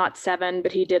not 7,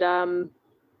 but he did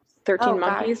 13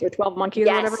 Monkeys or 12 Monkeys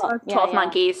or whatever it was. 12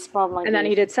 Monkeys. And then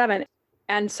he did 7.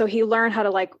 And so he learned how to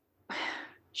like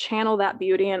channel that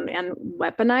beauty and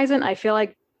weaponize it. And I feel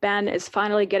like Ben is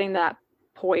finally getting that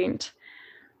point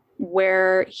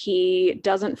where he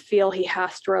doesn't feel he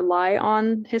has to rely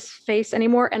on his face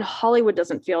anymore, and Hollywood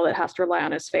doesn't feel it has to rely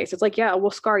on his face. It's like, yeah,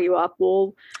 we'll scar you up,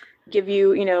 we'll give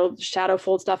you, shadow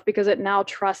fold stuff, because it now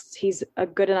trusts he's a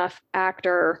good enough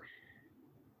actor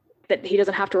that he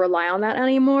doesn't have to rely on that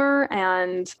anymore.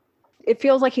 And it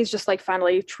feels like he's just like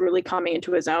finally truly coming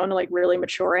into his own, like really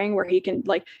maturing, where he can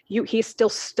like he's still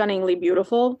stunningly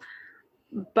beautiful,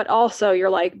 but also you're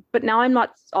like, but now I'm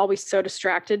not always so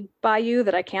distracted by you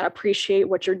that I can't appreciate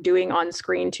what you're doing on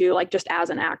screen too, like just as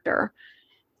an actor.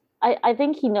 I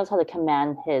think he knows how to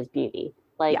command his beauty.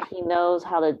 Like he knows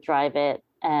how to drive it.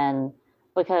 And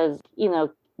because,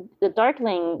 the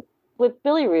Darkling with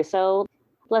Billy Russo,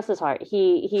 bless his heart,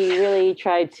 he really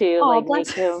tried to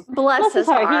bless his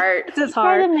heart. He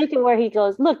tried to make it where he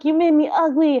goes, look, you made me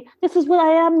ugly. This is what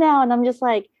I am now. And I'm just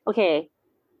like, okay,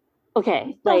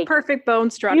 like perfect bone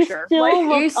structure.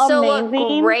 You still look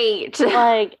great.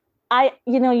 Like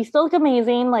you still look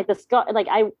amazing. Like the scar. Like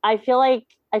I feel like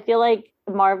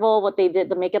Marvel, what they did,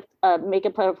 the makeup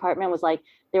department was like,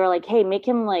 they were like, hey, make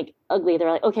him like ugly.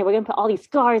 They're like, okay, we're gonna put all these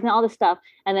scars and all this stuff.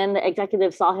 And then the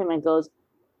executive saw him and goes,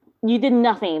 you did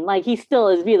nothing. Like he still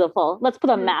is beautiful. Let's put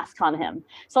a mask on him.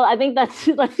 So I think that's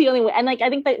the only way. And like I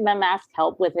think that the mask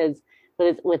helped with his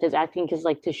acting, because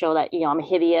like to show that I'm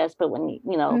hideous, but when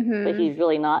but he's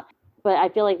really not. But I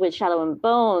feel like with Shadow and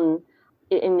Bone,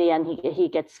 in the end he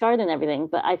gets scarred and everything.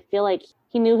 But I feel like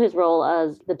he knew his role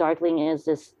as the Darkling is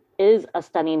a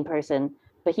stunning person,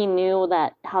 but he knew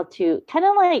that how to kind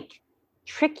of like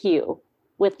trick you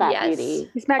with that beauty.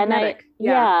 He's magnetic.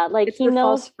 Like it's he the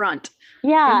knows false front.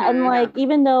 And like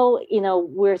even though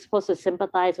we're supposed to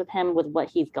sympathize with him with what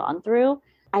he's gone through,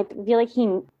 I feel like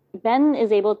Ben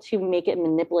is able to make it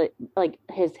manipulate, like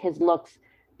his looks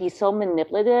be so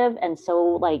manipulative and so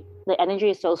like the energy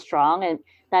is so strong, and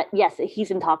that yes,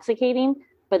 he's intoxicating,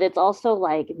 but it's also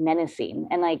like menacing,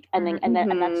 and like and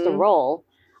that's the role.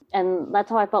 And that's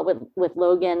how I felt with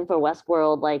Logan for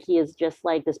Westworld. Like he is just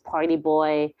like this party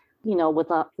boy,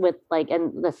 with like,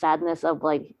 and the sadness of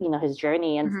like, his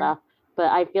journey and stuff. But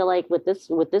I feel like with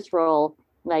this role,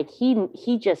 like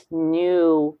he just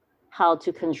knew how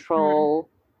to control.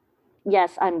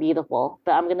 Yes, I'm beautiful,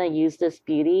 but I'm gonna use this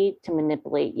beauty to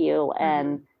manipulate you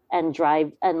and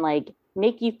drive and like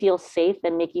make you feel safe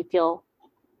and make you feel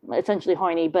essentially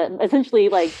horny, but essentially,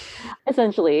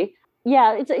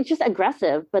 yeah, it's just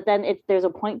aggressive. But then there's a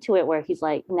point to it where he's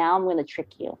like, now I'm gonna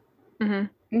trick you.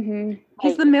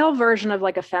 He's the male version of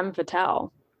like a femme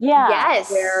fatale. Yeah.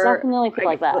 Yes. Definitely feel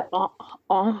like that.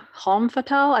 Homme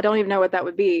fatale? I don't even know what that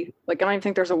would be. Like, I don't even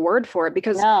think there's a word for it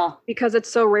because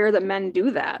it's so rare that men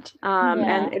do that.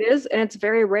 And it's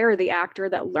very rare the actor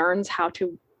that learns how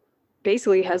to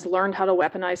has learned how to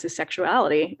weaponize his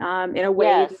sexuality in a way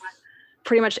that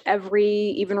pretty much every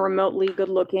even remotely good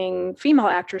looking female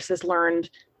actress has learned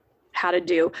how to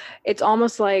do. It's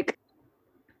almost like,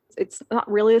 it's not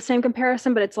really the same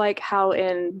comparison, but it's like how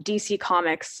in DC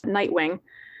Comics, Nightwing,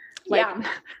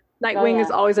 Nightwing is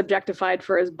always objectified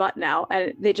for his butt now,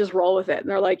 and they just roll with it. And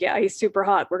they're like, yeah, he's super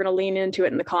hot. We're going to lean into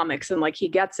it in the comics. And like, he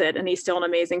gets it, and he's still an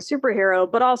amazing superhero,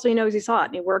 but also he knows he's hot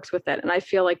and he works with it. And I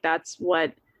feel like that's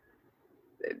what,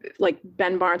 like,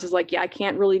 Ben Barnes is like, yeah, I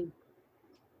can't really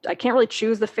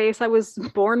choose the face I was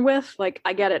born with. Like,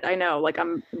 I get it. I know, like,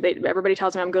 everybody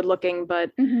tells me I'm good looking,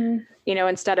 but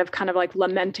instead of kind of like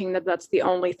lamenting that that's the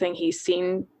only thing he's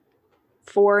seen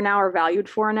for now or valued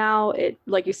for now, it,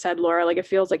 like you said, Laura, like, it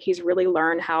feels like he's really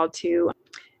learned how to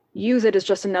use it as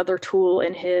just another tool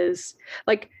in his,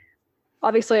 like,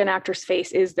 obviously an actor's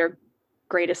face is their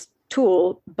greatest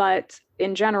tool, but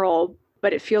in general,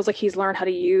 but it feels like he's learned how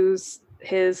to use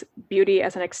his beauty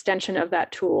as an extension of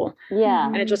that tool. Yeah.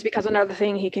 And it just becomes another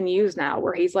thing he can use now,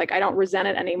 where he's like, I don't resent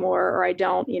it anymore, or I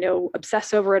don't,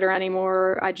 obsess over it or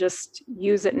anymore. I just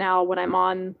use it now when I'm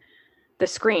on the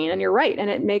screen. And you're right.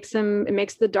 And it makes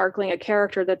the Darkling a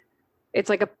character that it's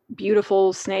like a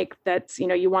beautiful snake that's,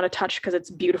 you want to touch because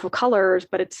it's beautiful colors,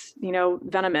 but it's,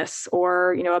 venomous,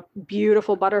 or, a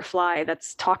beautiful butterfly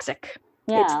that's toxic.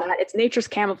 Yeah. It's nature's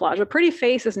camouflage. A pretty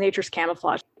face is nature's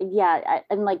camouflage. Yeah.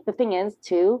 And like, the thing is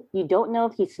too, you don't know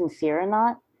if he's sincere or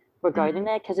not regarding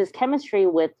it, because his chemistry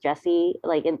with Jesse,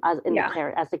 like as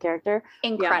the character,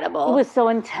 incredible. It was so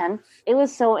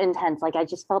intense. Like, I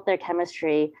just felt their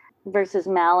chemistry versus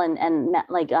Mal and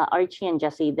like Archie and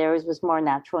Jesse. Theirs was more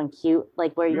natural and cute,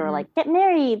 like where you're like, get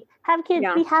married, have kids,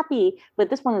 be happy. But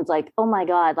this one is like, oh my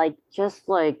God, like, just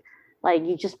like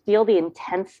you just feel the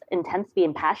intensity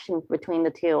and passion between the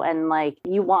two. And like,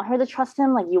 you want her to trust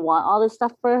him. Like, you want all this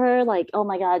stuff for her. Like, oh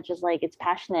my God, just like, it's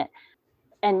passionate.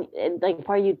 And like,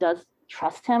 part of you does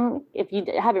trust him. If you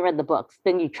haven't read the books,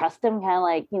 then you trust him. Kind of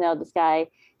like, this guy,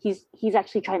 he's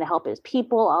actually trying to help his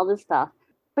people, all this stuff.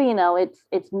 But,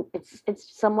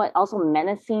 it's somewhat also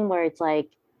menacing, where it's like,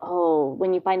 oh,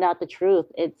 when you find out the truth,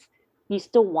 you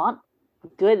still want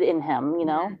good in him,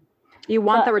 You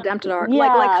want the redemptive arc,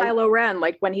 like Kylo Ren,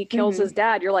 like when he kills his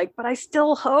dad, you're like, but I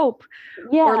still hope.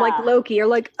 Yeah. Or like Loki, you're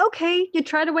like, okay, you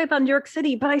tried to wipe out New York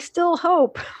City, but I still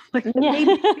hope. Like,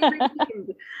 maybe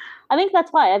I think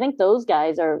that's why. I think those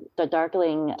guys are, the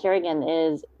Darkling, Kerrigan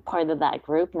is part of that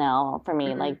group now for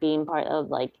me, like being part of,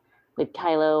 like, with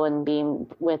Kylo and being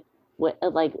with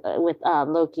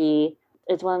Loki.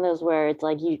 It's one of those where it's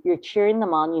like you're cheering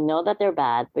them on. You know that they're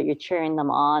bad, but you're cheering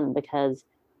them on because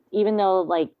even though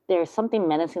like there's something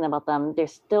menacing about them,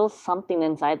 there's still something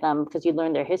inside them, because you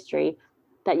learn their history,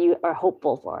 that you are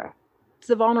hopeful for. It's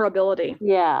the vulnerability.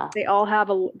 Yeah. They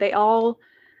all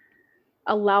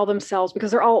allow themselves,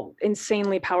 because they're all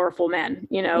insanely powerful men,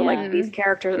 like these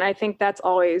characters. And I think that's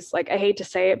always, like, I hate to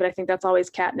say it, but I think that's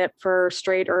always catnip for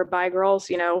straight or bi girls,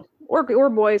 or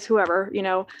boys, whoever,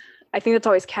 I think that's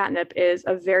always catnip, is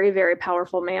a very, very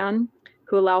powerful man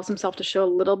who allows himself to show a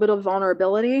little bit of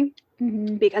vulnerability,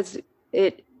 because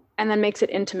and then makes it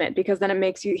intimate, because then it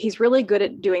makes he's really good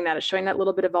at doing that, at showing that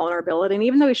little bit of vulnerability. And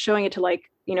even though he's showing it to,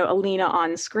 like, Alina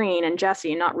on screen and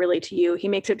Jesse, not really to you, he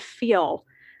makes it feel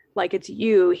like it's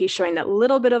you. He's showing that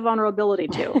little bit of vulnerability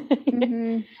too.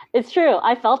 It's true.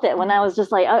 I felt it when I was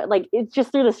just like it's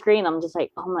just through the screen. I'm just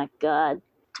like, oh my God,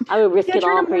 I would risk it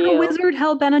all for you. A wizard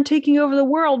hell bent on taking over the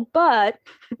world, but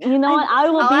you know what? I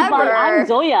will be like, I'm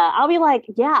Zoya. I'll be like,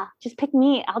 yeah, just pick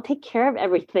me. I'll take care of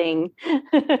everything.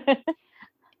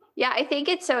 Yeah, I think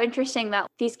it's so interesting that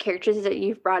these characters that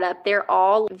you've brought up, they're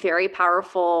all very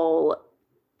powerful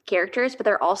characters, but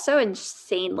they're also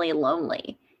insanely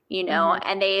lonely, you know,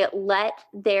 and they let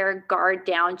their guard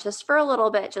down just for a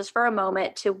little bit, just for a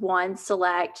moment, to one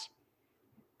select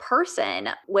person,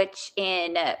 which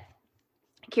in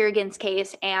Kieran's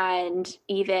case and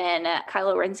even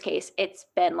Kylo Ren's case, it's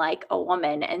been like a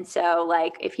woman. And so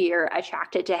like if you're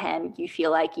attracted to him, you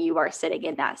feel like you are sitting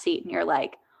in that seat and you're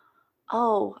like,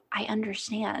 oh, I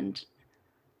understand.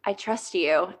 I trust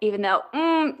you, even though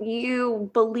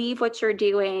you believe what you're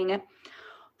doing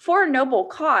for a noble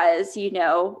cause, you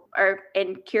know, or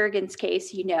in Kieran's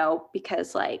case, you know,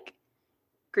 because like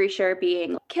Grisha are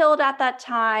being killed at that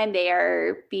time. They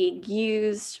are being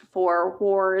used for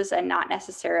wars and not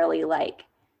necessarily like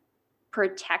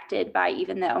protected by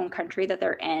even their own country that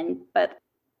they're in, but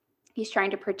he's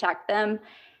trying to protect them.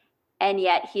 And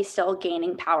yet he's still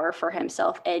gaining power for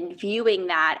himself and viewing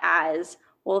that as,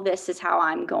 well, this is how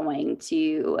I'm going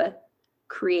to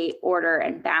create order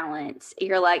and balance.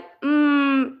 You're like,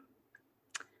 I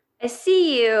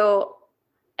see you,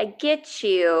 I get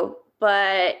you,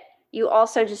 but you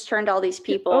also just turned all these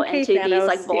people into Thanos, these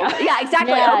like yeah,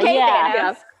 exactly.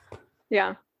 Thanos.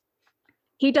 Yeah.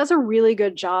 He does a really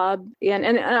good job, and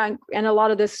a lot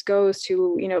of this goes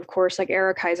to, you know, of course, like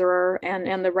Eric Heiserer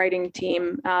and the writing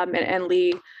team, and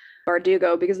Lee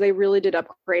Bardugo, because they really did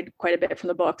upgrade quite a bit from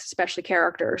the books, especially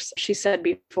characters. She said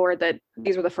before that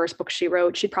these were the first books she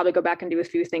wrote. She'd probably go back and do a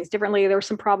few things differently. There was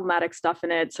some problematic stuff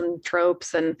in it, some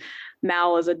tropes, and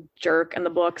Mal is a jerk in the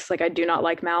books. Like, I do not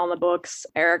like Mal in the books.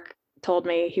 Eric told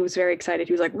me he was very excited.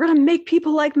 He was like, we're gonna make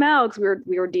people like Mal, because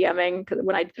we were DMing, because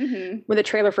when the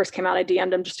trailer first came out, I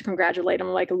DM'd him just to congratulate him.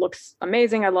 Like, it looks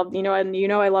amazing. I love,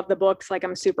 I love the books. Like,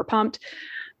 I'm super pumped.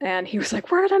 And he was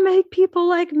like, we're gonna make people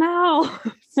like Mal.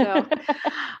 So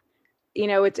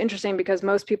it's interesting because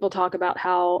most people talk about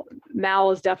how Mal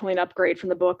is definitely an upgrade from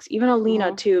the books, even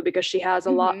Alina too, because she has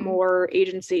a lot more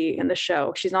agency in the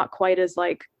show. She's not quite as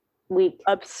like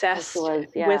obsessed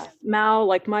with Mal.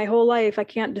 Like, my whole life I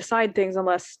can't decide things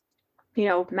unless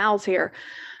Mal's here,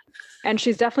 and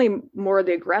she's definitely more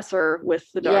the aggressor with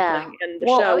the Darkling in the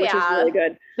show, which is really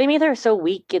good. They made her so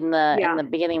weak in the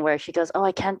beginning, where she goes, oh,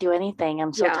 I can't do anything,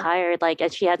 I'm so tired, like,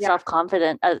 and she had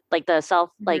self-confidence, like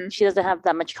she doesn't have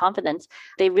that much confidence.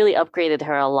 They really upgraded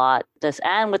her a lot,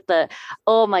 and with the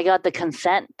the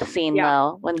consent scene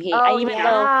though, when he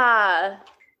though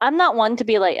I'm not one to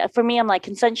be like, for me, I'm like,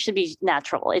 consent should be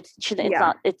natural. It's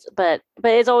not, but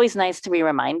it's always nice to be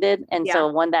reminded. And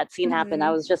so when that scene happened, I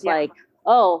was just like,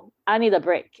 oh, I need a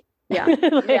break.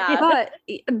 Yeah.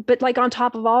 But like, on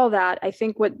top of all of that, I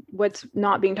think what's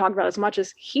not being talked about as much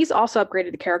is he's also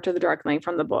upgraded the character of the Darkling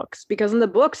from the books, because in the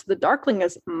books, the Darkling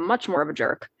is much more of a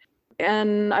jerk.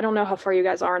 And I don't know how far you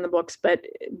guys are in the books, but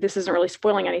this isn't really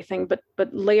spoiling anything, but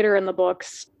later in the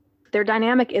books, their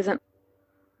dynamic isn't,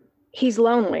 he's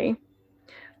lonely,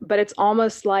 but it's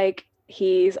almost like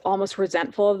he's almost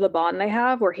resentful of the bond they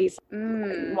have, where he's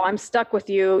well, I'm stuck with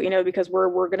you, because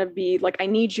we're gonna be like, I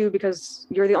need you because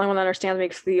you're the only one that understands me,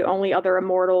 because the only other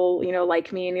immortal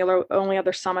like me, and the only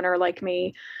other summoner like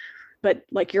me, but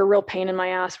like, you're a real pain in my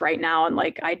ass right now, and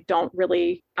like, I'm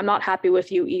not happy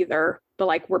with you either, but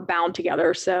like, we're bound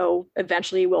together, so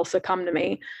eventually you will succumb to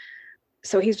me.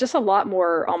 So he's just a lot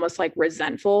more almost like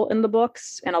resentful in the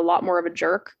books, and a lot more of a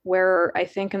jerk, where I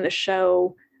think in the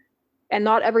show, and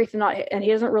and he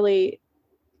doesn't really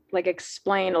like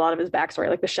explain a lot of his backstory.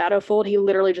 Like the Shadowfold, he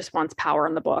literally just wants power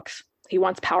in the books. He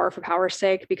wants power for power's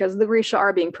sake, because the Grisha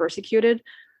are being persecuted,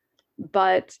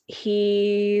 but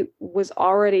he was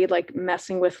already like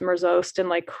messing with Merzost and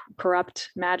like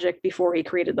corrupt magic before he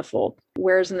created the Fold.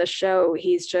 Whereas in the show,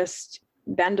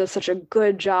 Ben does such a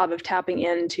good job of tapping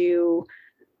into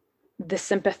the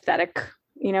sympathetic,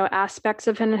 aspects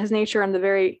of him and his nature,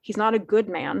 and he's not a good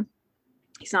man.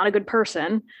 He's not a good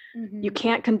person. You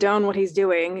can't condone what he's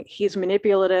doing. He's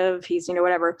manipulative. He's,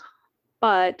 whatever.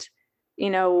 But, but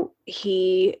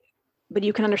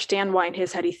you can understand why in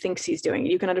his head he thinks he's doing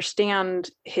it. You can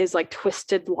understand his like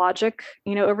twisted logic,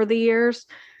 over the years.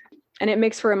 And it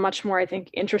makes for a much more, I think,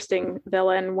 interesting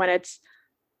villain when it's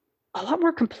a lot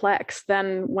more complex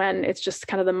than when it's just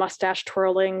kind of the mustache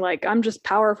twirling, like, I'm just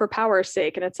power for power's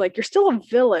sake. And it's like, you're still a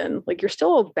villain. Like, you're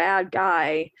still a bad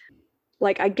guy.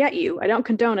 Like, I get you. I don't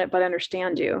condone it, but I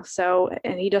understand you. So,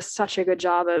 and he does such a good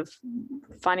job of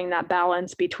finding that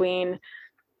balance between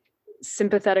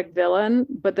sympathetic villain,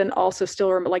 but then also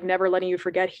still like never letting you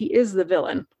forget he is the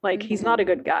villain. Like, he's not a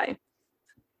good guy.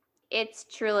 It's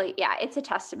truly, it's a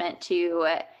testament to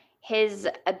his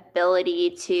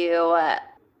ability to,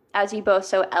 as you both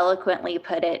so eloquently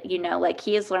put it, like,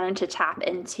 he has learned to tap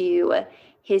into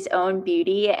his own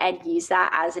beauty and use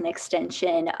that as an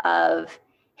extension of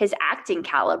his acting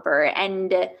caliber,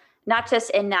 and not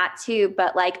just in that too,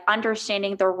 but like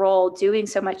understanding the role, doing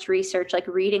so much research, like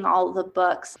reading all the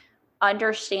books,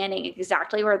 understanding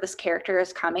exactly where this character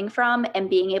is coming from and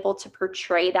being able to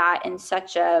portray that in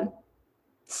such a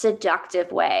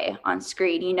seductive way on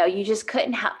screen. You know, you just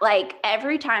couldn't like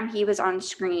every time he was on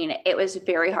screen, it was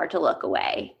very hard to look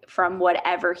away from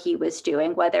whatever he was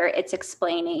doing, whether it's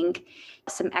explaining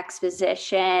some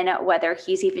exposition, whether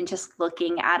he's even just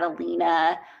looking at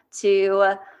Alina,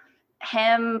 to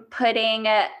him putting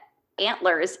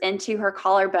antlers into her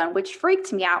collarbone, which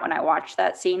freaked me out when I watched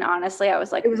that scene. Honestly, I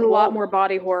was like, it was a lot more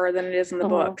body horror than it is in the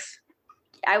books.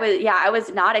 I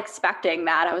was not expecting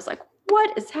that. I was like,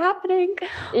 what is happening?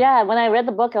 Yeah, when I read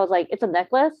the book, I was like, it's a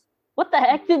necklace? What the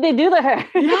heck did they do to her?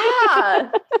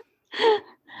 Yeah.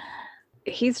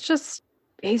 he's just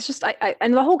I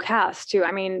and the whole cast too.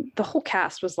 I mean, the whole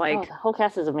cast was like, the whole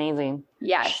cast is amazing.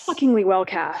 Yes. Shockingly well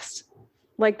cast.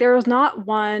 Like there was not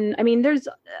one, I mean, there's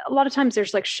a lot of times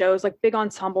there's like shows, like big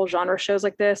ensemble genre shows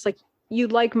like this, like you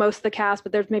like most of the cast,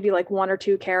 but there's maybe like one or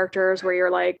two characters where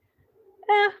you're like,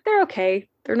 they're okay.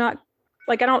 They're not,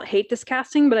 like, I don't hate this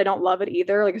casting, but I don't love it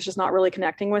either. Like, it's just not really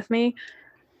connecting with me.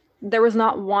 There was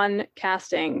not one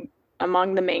casting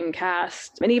among the main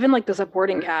cast, and even like the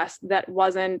supporting cast, that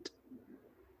wasn't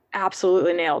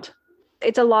absolutely nailed.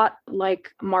 It's a lot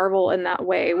like Marvel in that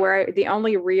way, where the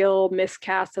only real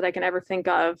miscast that I can ever think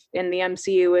of in the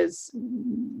MCU is,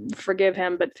 forgive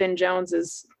him, but Finn Jones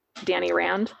is Danny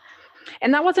Rand.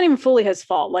 And that wasn't even fully his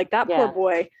fault. Like that poor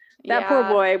boy. That poor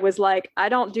boy was like, I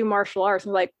don't do martial arts.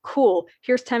 I'm like, cool.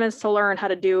 Here's 10 minutes to learn how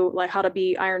to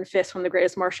be Iron Fist, one of the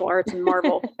greatest martial arts in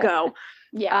Marvel. Go.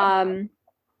 Yeah.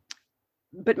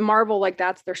 But Marvel, like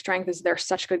that's their strength, is they're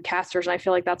such good casters. And I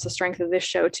feel like that's the strength of this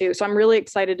show too. So I'm really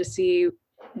excited to see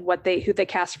who they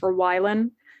cast for Wylan,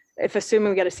 if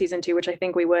assuming we get a season 2, which I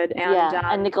think we would.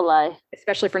 And Nikolai.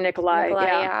 Especially for Nikolai.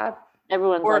 Yeah.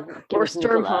 Everyone's or like,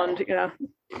 Sturmhond. Yeah.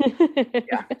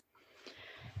 Yeah.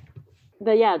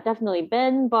 But yeah, definitely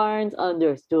Ben Barnes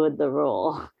understood the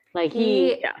role. Like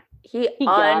he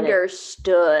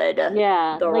understood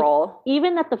the role.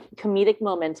 Even at the comedic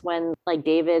moments when like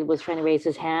David was trying to raise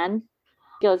his hand,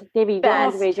 he goes, David, you don't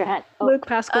have to raise your hand. Luke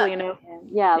Pasqualino.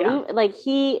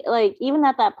 Luke, even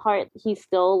at that part, he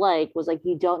still like was like,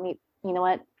 you don't need, you know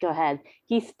what? Go ahead.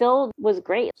 He still was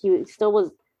great. He still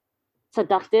was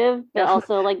seductive, but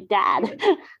also like dad.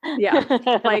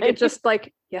 Like it's just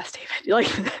like, yes, David.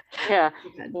 Like yeah.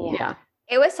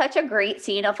 It was such a great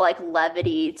scene of like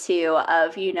levity too,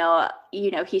 of you know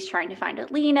he's trying to find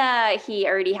Alina. He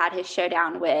already had his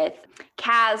showdown with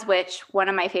Kaz, which one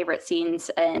of my favorite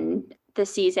scenes in the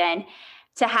season.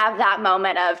 To have that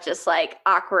moment of just like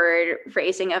awkward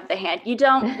raising of the hand. You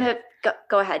don't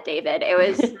go ahead, David.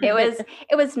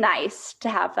 It was nice to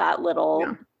have that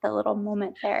little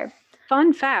moment there.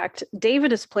 Fun fact,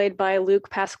 David is played by Luke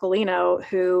Pasqualino,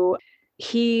 who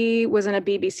he was in a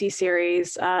BBC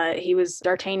series. He was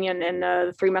D'Artagnan in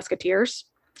the Three Musketeers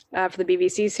for the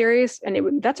BBC series. And it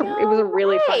was a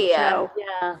really fun show.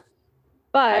 Yeah.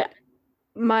 But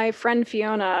my friend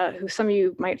Fiona, who some of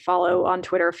you might follow on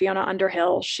Twitter, Fiona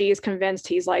Underhill, she is convinced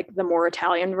he's like the more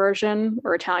Italian version,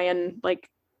 or Italian like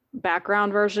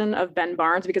background version of Ben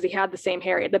Barnes, because he had the same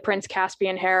hair, the Prince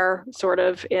Caspian hair sort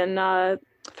of in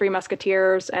Three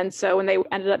Musketeers. And so when they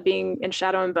ended up being in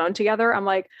Shadow and Bone together, I'm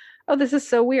like, oh, this is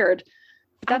so weird.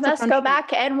 I must go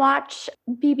back and watch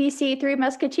BBC Three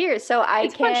Musketeers so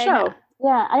it's can. Fun show.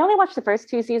 Yeah, I only watched the first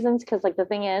 2 seasons because like the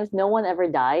thing is, no one ever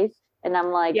dies. And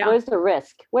I'm like, where's the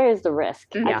risk? Where is the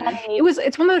risk? Yeah.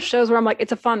 It's one of those shows where I'm like,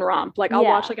 it's a fun romp. Like I'll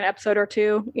watch like an episode or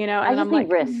two, you know, and I just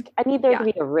need risk. I need there to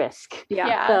be a risk.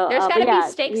 Yeah. So, there's gotta be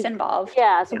stakes involved.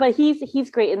 Yeah. So, but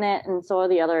he's great in it, and so are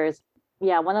the others.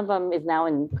 Yeah, one of them is now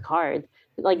in Picard.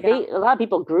 Like a lot of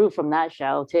people grew from that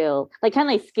show too. Like kind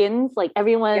of like Skins, like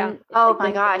everyone. Yeah. Oh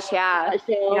my gosh, yeah.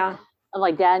 Yeah.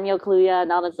 Like Daniel Kaluuya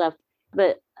and all that stuff.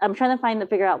 But I'm trying to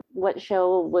figure out what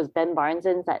show was Ben Barnes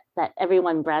in that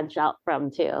everyone branched out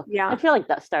from too. Yeah. I feel like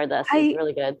that Stardust is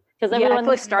really good. Because everyone I feel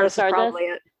like Stardust is probably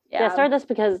it. Yeah, Stardust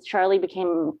because Charlie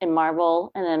became in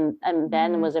Marvel and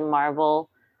Ben was in Marvel.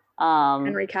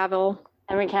 Henry Cavill,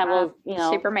 you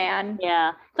know, Superman.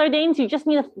 Yeah. Sardanes, you just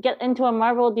need to get into a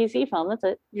Marvel DC film. That's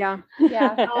it. Yeah.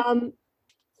 Yeah.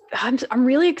 I'm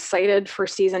really excited for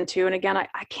season 2. And again, I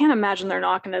can't imagine they're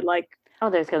not going to like. Oh,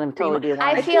 there's going to totally do that.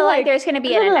 I feel like there's going to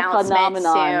be an announcement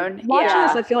soon. Watching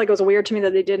this, I feel like it was weird to me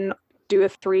that they didn't do a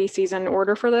 3-season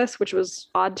order for this, which was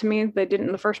odd to me. They didn't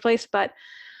in the first place, but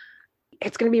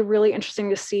it's going to be really interesting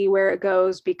to see where it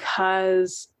goes,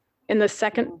 because in the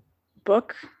second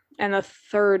book and the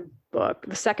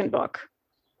second book,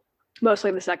 mostly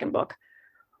the second book,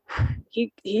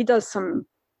 he does some,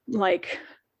 like,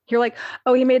 you're like,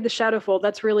 oh, he made the Shadowfold,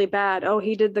 that's really bad. Oh,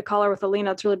 he did the Collar with Alina,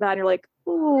 that's really bad. And you're like,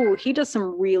 ooh, he does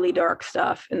some really dark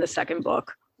stuff in the second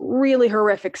book, really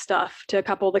horrific stuff to a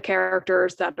couple of the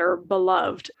characters that are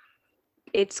beloved.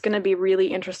 It's going to be really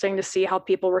interesting to see how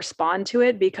people respond to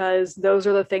it, because those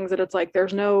are the things that it's like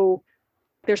there's no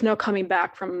coming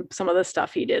back from some of the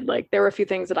stuff he did. Like, there were a few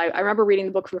things that I remember reading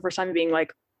the book for the first time and being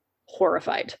like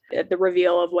horrified at the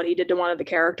reveal of what he did to one of the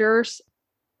characters.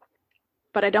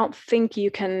 But I don't think you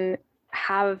can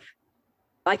have,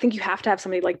 I think you have to have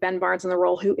somebody like Ben Barnes in the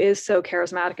role who is so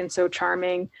charismatic and so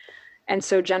charming and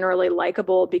so generally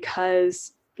likable,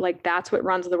 because like that's what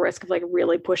runs the risk of like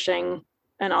really pushing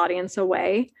an audience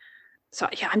away. So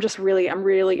yeah, I'm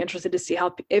really interested to see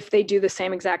how, if they do the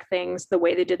same exact things the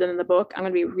way they did them in the book, I'm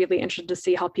going to be really interested to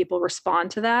see how people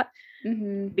respond to that.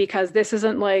 Because this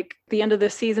isn't like the end of the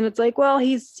season. It's like, well,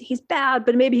 he's bad,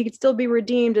 but maybe he could still be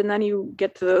redeemed. And then you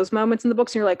get to those moments in the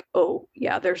books and you're like, oh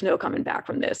yeah, there's no coming back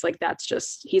from this. Like, that's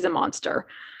just, he's a monster.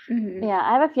 Yeah,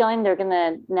 I have a feeling they're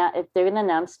gonna, if they're gonna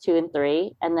announce 2 and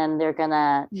 3, and then they're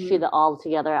gonna shoot it all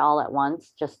together all at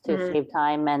once just to save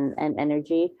time and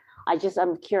energy.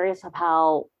 I'm curious of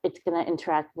how it's gonna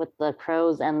interact with the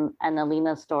Crows and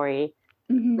Alina's story.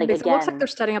 Like, it looks like they're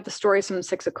setting up the stories from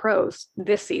Six of Crows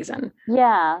this season.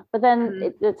 Yeah, but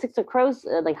then the Six of Crows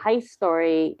like heist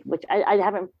story, which I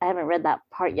haven't read that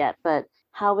part yet, but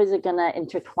how is it gonna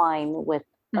intertwine with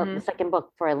the second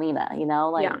book for Alina? You know,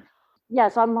 like yeah.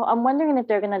 So I'm wondering if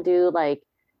they're gonna do like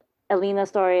Alina's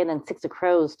story and then Six of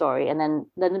Crows story, and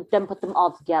then put them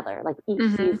all together. Like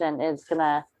each season is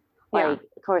gonna like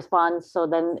correspond, so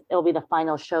then it'll be the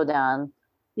final showdown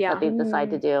that they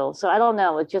decide to do. So I don't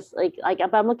know. It's just like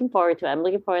I'm looking forward to it. I'm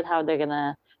looking forward to how they're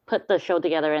gonna put the show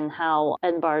together and how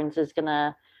Ben Barnes is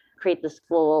gonna create this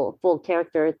full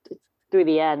character through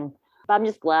the end. But I'm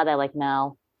just glad I like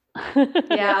Mal.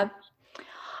 Yeah.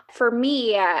 For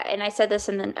me, and I said this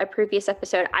in a previous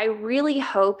episode, I really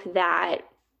hope that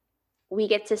we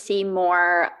get to see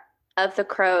more of the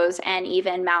Crows and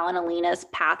even Mal and Alina's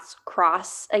paths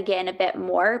cross again a bit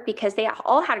more, because they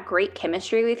all had great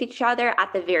chemistry with each other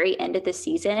at the very end of the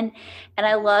season. And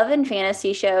I love in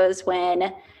fantasy shows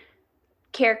when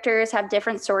characters have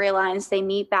different storylines, they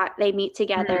meet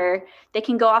together, they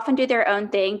can go off and do their own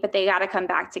thing, but they got to come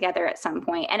back together at some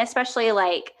point. And especially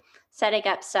like setting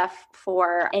up stuff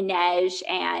for Inej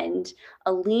and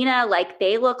Alina, like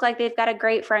they look like they've got a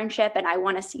great friendship, and I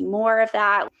want to see more of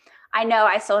that. I know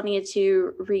I still need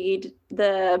to read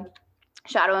the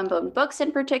Shadow and Bone books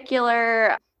in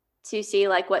particular to see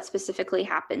like what specifically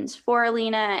happens for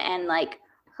Alina and like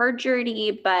her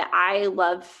journey, but I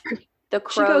love the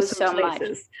Crows so much.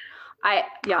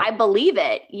 I believe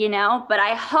it, you know, but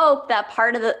I hope that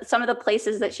part of some of the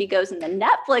places that she goes in the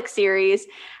Netflix series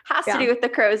has to do with the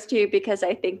Crows too, because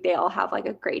I think they all have like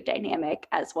a great dynamic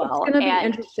as well. It's going to be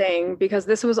interesting because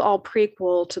this was all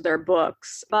prequel to their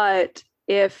books, but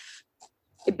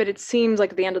it seems like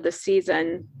at the end of the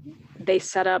season, they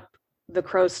set up the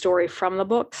Crows story from the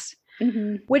books,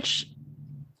 which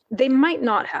they might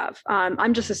not have.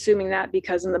 I'm just assuming that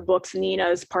because in the books, Nina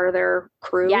is part of their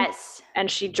crew. Yes.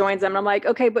 And she joins them. And I'm like,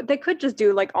 okay, but they could just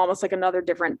do like almost like another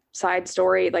different side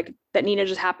story, like that Nina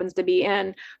just happens to be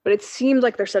in. But it seems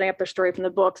like they're setting up their story from the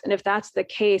books. And if that's the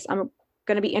case, I'm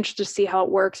going to be interested to see how it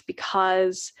works,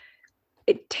 because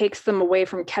it takes them away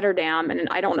from Ketterdam. And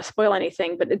I don't want to spoil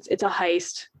anything, but it's a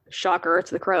heist. Shocker,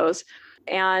 it's the Crows.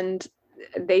 And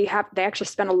they actually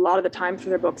spend a lot of the time through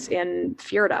their books in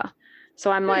Fjerda. So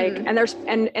I'm like,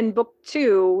 and in book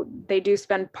 2, they do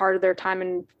spend part of their time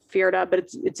in Fjerda, but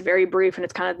it's very brief and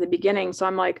it's kind of the beginning. So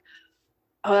I'm like,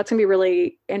 oh, that's gonna be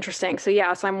really interesting. So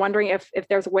yeah, so I'm wondering if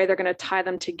there's a way they're gonna tie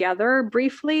them together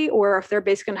briefly, or if they're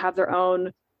basically gonna have their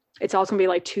own, it's all gonna be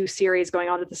like 2 series going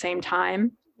on at the same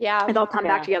time. Yeah. And they'll come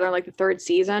back together in like the 3rd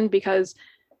season, because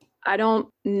I don't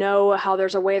know how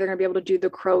there's a way they're gonna be able to do the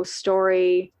Crow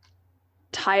story,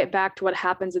 tie it back to what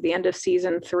happens at the end of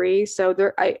season 3. So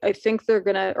I think they're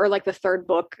gonna, or like the 3rd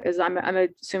book is, I'm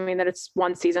assuming that it's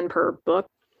 1 season per book.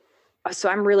 So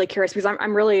I'm really curious, because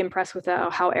I'm really impressed with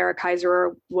how Eric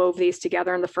Kaiser wove these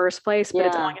together in the first place, but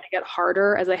it's only going to get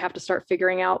harder as I have to start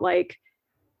figuring out, like,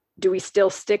 do we still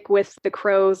stick with the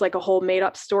Crows, like a whole made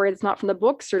up story that's not from the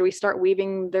books, or do we start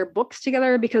weaving their books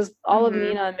together? Because all of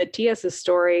Nina and Matthias's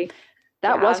story,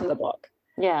 that was from the book.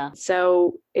 Yeah.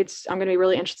 So I'm going to be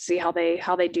really interested to see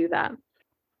how they do that.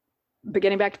 But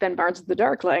getting back to Ben Barnes, the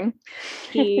Darkling,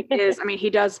 he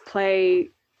does play,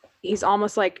 he's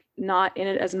almost like not in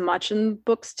it as much in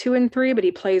books 2 and 3, but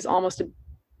he plays almost a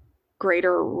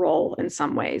greater role in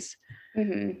some ways.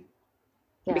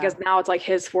 because now it's like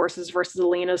his forces versus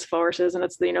Alina's forces, and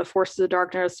it's the, you know, forces of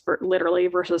darkness literally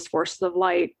versus forces of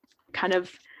light, kind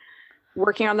of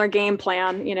working on their game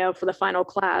plan, you know, for the final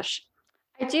clash.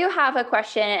 I do have a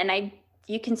question, and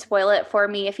you can spoil it for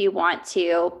me if you want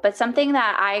to, but something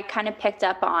that I kind of picked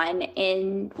up on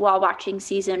while watching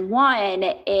season 1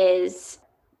 is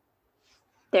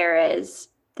there is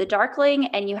the Darkling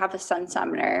and you have a Sun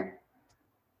Summoner.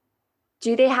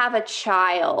 Do they have a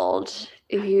child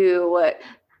who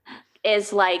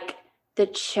is like the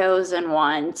chosen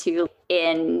one to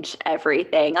end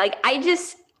everything? Like,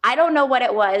 I don't know what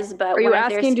it was, but are you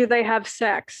asking, do they have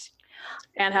sex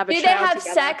and have a child? Do they have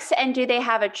together? Sex and do they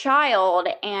have a child?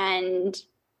 And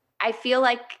I feel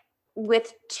like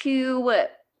with two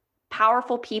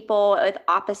powerful people with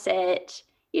opposite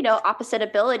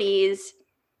abilities,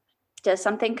 does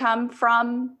something come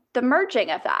from the merging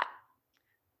of that?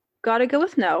 Gotta go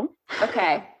with no.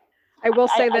 Okay. I will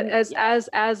say that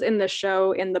as in the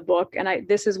show, in the book, and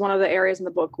this is one of the areas in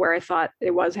the book where I thought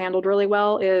it was handled really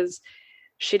well, is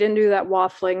she didn't do that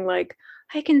waffling like,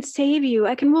 I can save you.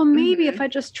 Well, maybe if I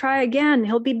just try again,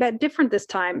 he'll be different this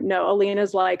time. No,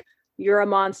 Alina's like, you're a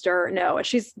monster. No,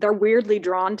 they're weirdly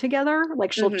drawn together.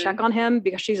 Like she'll check on him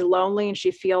because she's lonely and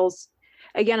she feels,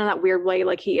 again, in that weird way,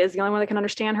 like he is the only one that can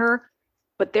understand her.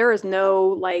 But there is no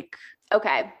like,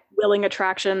 willing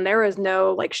attraction. There is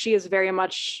no, like, she is very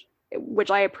much,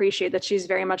 which I appreciate, that she's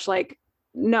very much like,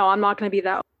 no, I'm not going to be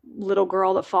that little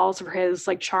girl that falls for his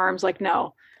like charms. Like,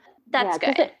 no. That's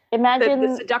good. Imagine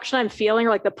the seduction I'm feeling, or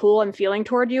like the pull I'm feeling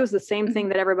toward you, is the same thing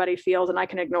that everybody feels, and I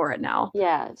can ignore it now.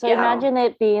 Yeah. So imagine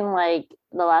it being like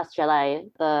The Last Jedi,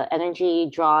 the energy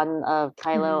drawn of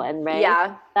Kylo and Rey.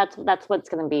 Yeah. That's what's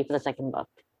going to be for the second book.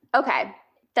 Okay.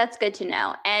 That's good to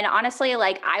know. And honestly,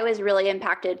 like, I was really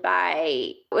impacted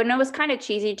by, when it was kind of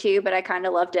cheesy too, but I kind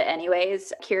of loved it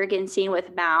anyways, Kerrigan's scene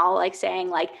with Mal, like saying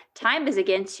like, time is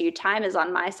against you. Time is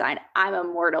on my side. I'm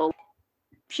immortal.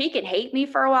 She can hate me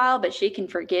for a while, but she can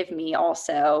forgive me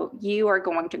also. You are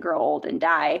going to grow old and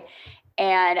die.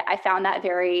 And I found that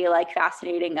very like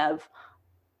fascinating of,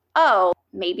 oh,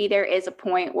 maybe there is a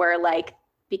point where like,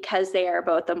 because they are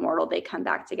both immortal, they come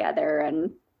back together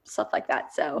and stuff like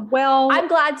that. So, well, I'm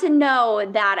glad to know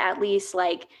that at least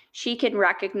like she can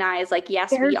recognize like,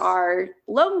 yes, we are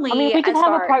lonely. I mean, we could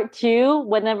have a part 2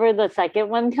 whenever the second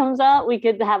one comes out. We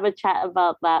could have a chat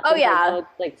about that. Oh yeah,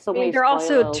 like so many. There are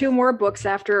also 2 more books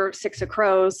after Six of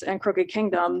Crows and Crooked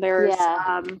Kingdom. There's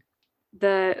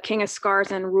the King of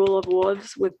Scars and Rule of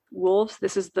Wolves with Wolves.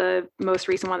 This is the most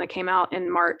recent one that came out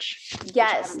in March.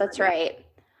 Yes, that's right.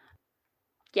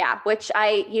 Yeah, which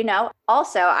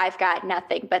also I've got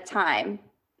nothing but time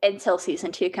until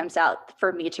season 2 comes out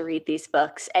for me to read these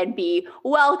books and be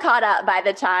well caught up by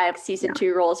the time season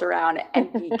 2 rolls around, and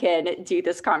we can do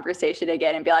this conversation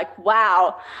again and be like,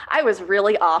 wow, I was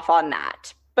really off on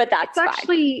that. But that's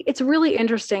fine. It's really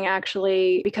interesting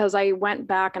actually, because I went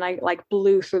back and I like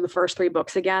blew through the first 3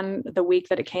 books again the week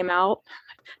that it came out.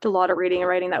 Did a lot of reading and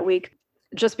writing that week,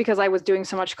 just because I was doing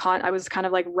so much I was kind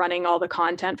of like running all the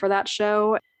content for that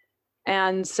show.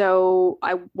 And so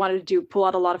I wanted to pull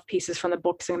out a lot of pieces from the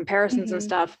books and comparisons and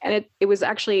stuff. And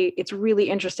it's really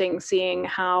interesting seeing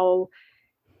how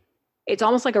it's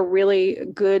almost like a really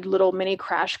good little mini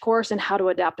crash course in how to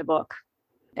adapt a book,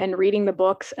 and reading the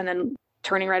books and then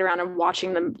turning right around and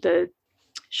watching the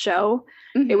show.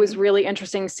 It was really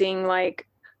interesting seeing like,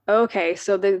 okay,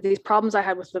 so these problems I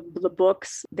had with the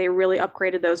books, they really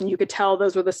upgraded those. And you could tell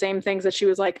those were the same things that she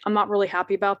was like, I'm not really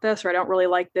happy about this, or I don't really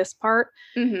like this part.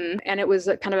 And it was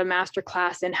kind of a master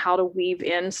class in how to weave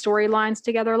in storylines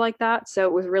together like that. So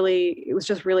it was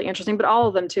just really interesting, but all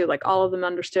of them too, like all of them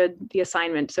understood the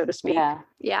assignment, so to speak.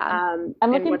 Yeah.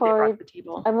 I'm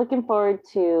looking forward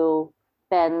to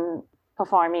Ben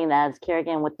performing as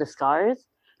Kerrigan with the scars,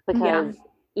 because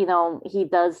he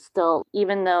does still,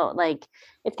 even though like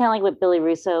it's kind of like with Billy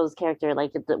Russo's character,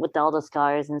 like with all the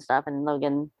scars and stuff, and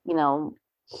Logan,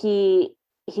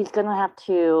 he's gonna have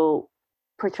to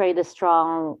portray the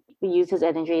strong, use his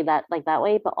energy that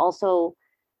way, but also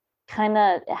kind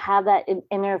of have that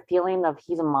inner feeling of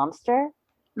he's a monster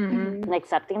and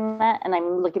accepting that. And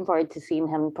I'm looking forward to seeing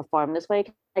him perform this way.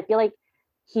 I feel like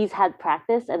he's had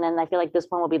practice, and then I feel like this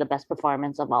one will be the best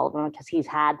performance of all of them because he's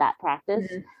had that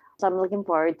practice. So I'm looking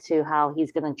forward to how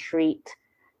he's going to treat,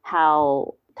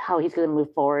 how he's going to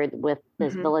move forward with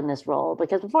this villainous role,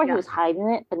 because before he was hiding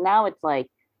it, but now it's like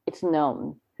it's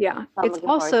known. Yeah, so it's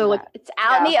also like it's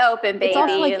out in the open, baby. It's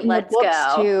also like let's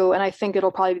go too. And I think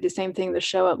it'll probably be the same thing. The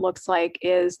show, it looks like,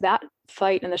 is that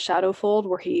fight in the Shadowfold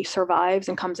where he survives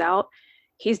and comes out.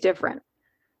 He's different.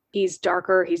 he's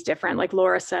darker, he's different. Like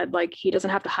Laura said, like he doesn't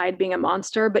have to hide being a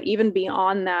monster, but even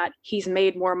beyond that, he's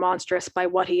made more monstrous by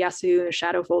what he has to do in the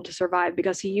Shadowfold to survive,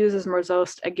 because he uses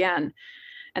Mrzost again.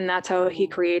 And that's how he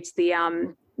creates the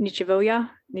Nichivoya.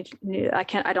 I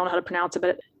don't know how to pronounce it,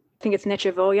 but I think it's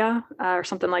Nichivoya or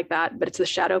something like that, but it's the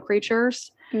shadow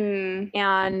creatures.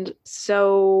 And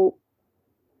so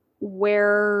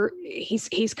where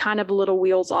he's kind of a little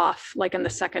wheels off, like in the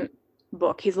second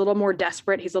book, he's a little more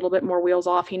desperate. He's a little bit more wheels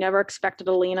off. He never expected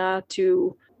Alina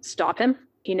to stop him.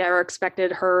 He never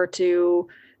expected her to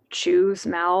choose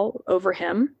Mal over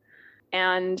him.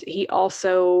 And he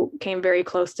also came very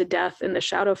close to death in the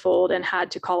Shadowfold and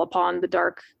had to call upon the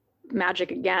dark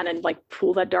magic again and like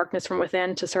pull that darkness from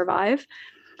within to survive.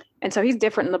 And so he's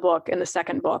different in the book, in the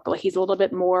second book. Like he's a little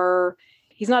bit more,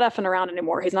 he's not effing around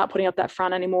anymore. He's not putting up that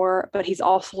front anymore, but he's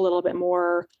also a little bit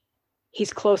more,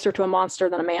 he's closer to a monster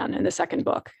than a man in the second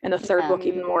book. In the third book,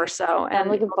 even more so. And I'm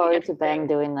looking forward to Ben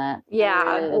doing that.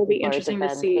 Yeah. Really it'll be interesting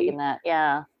to see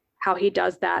how he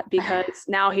does that, because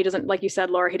now he doesn't, like you said,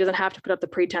 Laura, he doesn't have to put up the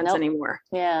pretense anymore.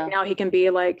 Yeah. Now he can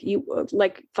be like, you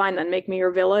like, fine, then make me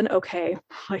your villain. Okay.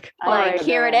 Like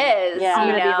here it is. Yeah. I'm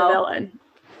gonna be the villain.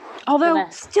 Although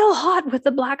still hot with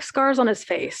the black scars on his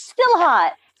face. Still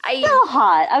hot. Still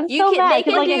hot. I'm so mad. They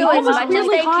can do as much as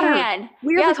they can.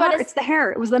 Weirdly hot. It's the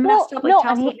hair. It was the messed up like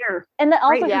tousled hair. And then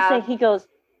also he goes,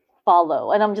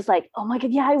 follow, and I'm just like, oh my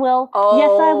god, yeah, I will. Oh, yes,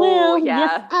 I will. Yeah.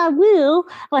 Yes, I will.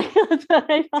 Like,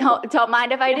 don't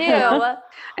mind if I do.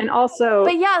 And also,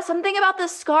 but yeah, something about the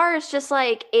scars just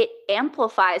like it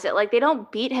amplifies it. Like they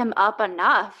don't beat him up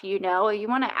enough. You know, you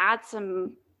want to add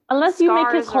some. Unless you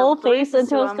make his whole face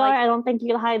into a scar, like, I don't think you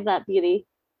can hide that beauty.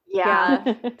 Yeah.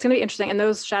 It's gonna be interesting. And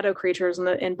those shadow creatures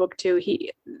in book 2,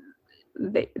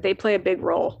 they play a big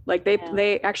role. Like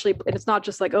they actually, and it's not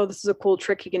just like, oh, this is a cool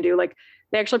trick he can do. Like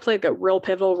they actually play like a real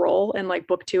pivotal role in like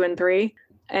book 2 and 3.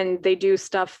 And they do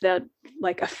stuff that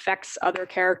like affects other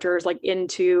characters like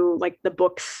into like the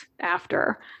books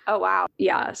after. Oh, wow.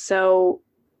 Yeah. So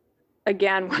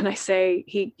again, when I say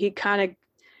he kind of,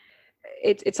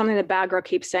 it's something that Baghra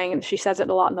keeps saying, and she says it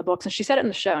a lot in the books, and she said it in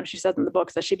the show, and she says in the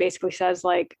books that she basically says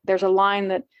like, there's a line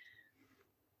that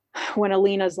when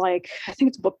Alina's like, I think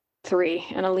it's book 3,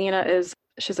 and Alina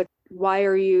she's like, why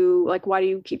do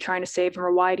you keep trying to save him,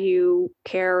 or why do you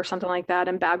care, or something like that.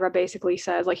 And Baghra basically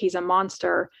says like, he's a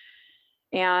monster.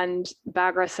 And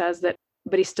Baghra says that,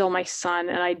 but he's still my son,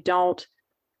 and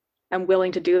I'm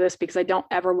willing to do this because I don't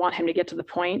ever want him to get to the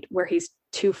point where he's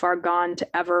too far gone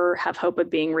to ever have hope of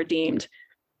being redeemed.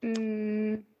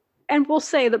 And we'll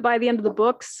say that by the end of the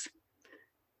books,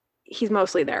 he's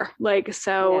mostly there. Like,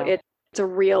 so it's a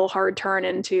real hard turn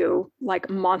into like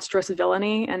monstrous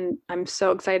villainy. And I'm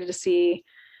so excited to see,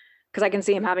 because I can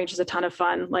see him having just a ton of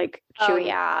fun, like chewing.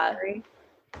 Yeah.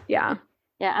 Yeah.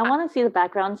 I want to see the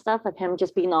background stuff of him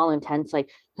just being all intense, like,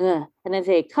 and then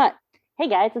say, cut. Hey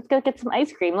guys, let's go get some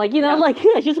ice cream. Like, you know, like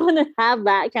I just want to have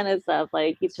that kind of stuff.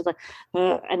 Like he's just like,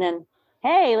 and then,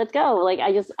 hey, let's go. Like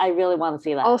I really want to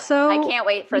see that. Also, I can't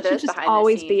wait for those. He should just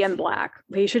always be in black.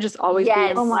 He should just always be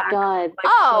in black. Oh my god.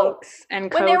 Like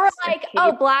and when they were like,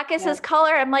 oh, black is his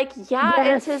color. I'm like,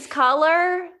 it's his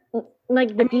color.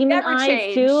 Like the demon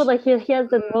eyes too. Like he has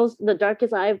the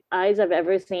darkest eyes I've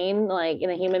ever seen, like in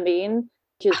a human being,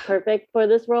 which is perfect for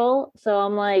this role. So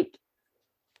I'm like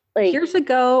years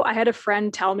ago, I had a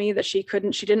friend tell me that she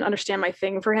didn't understand my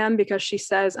thing for him because she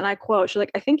says, and I quote, she's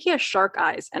like, I think he has shark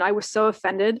eyes. And I was so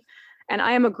offended. And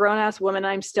I am a grown-ass woman. And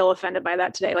I'm still offended by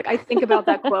that today. Like I think about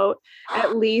that quote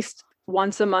at least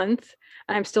once a month,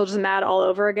 and I'm still just mad all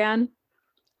over again.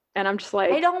 And I'm just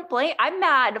like, I'm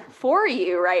mad for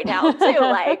you right now too.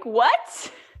 Like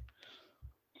what?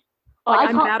 Like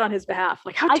I'm mad on his behalf.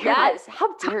 Like how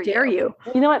dare you?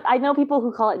 You know what? I know people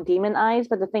who call it demon eyes,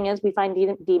 but the thing is, we find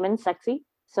demons sexy,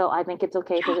 so I think it's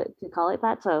okay to call it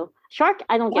that. So shark,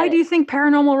 I don't get it. Why do you think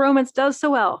Paranormal Romance does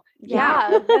so well?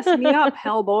 Yeah, mess me up,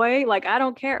 Hellboy. Like I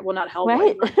don't care. Well, not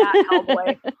Hellboy, but that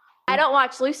Hellboy. I don't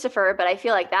watch Lucifer, but I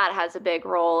feel like that has a big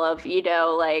role of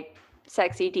like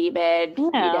sexy demon.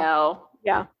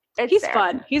 Yeah. He's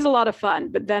fun. He's a lot of fun.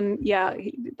 But then,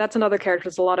 that's another character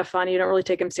that's a lot of fun. You don't really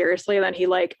take him seriously. And then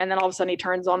and then all of a sudden he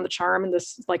turns on the charm and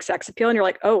this like sex appeal. And you're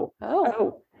like, oh,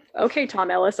 okay, Tom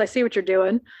Ellis, I see what you're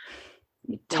doing.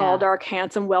 Tall, dark,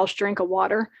 handsome Welsh drink of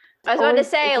water. I was about to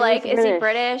say, like, is he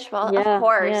British? Well, of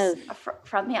course,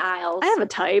 from the Isles. I have a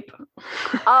type.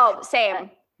 Oh,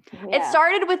 same. Yeah. It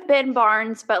started with Ben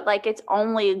Barnes, but like it's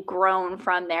only grown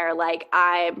from there. Like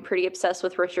I'm pretty obsessed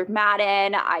with Richard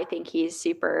Madden. I think he's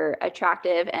super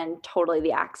attractive and totally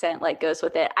the accent like goes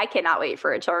with it. I cannot wait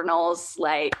for Eternals.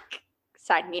 Like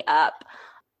sign me up.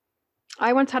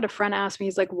 I once had a friend ask me,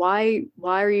 he's like, why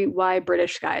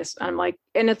British guys? And I'm like,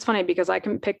 and it's funny because I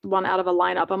can pick one out of a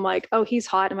lineup. I'm like, oh, he's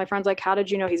hot. And my friend's like, how did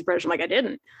you know he's British? I'm like, I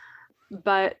didn't.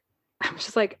 But I was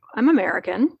just like, I'm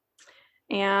American.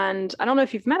 And I don't know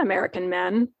if you've met American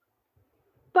men,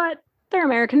 but they're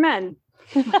American men.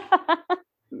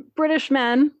 British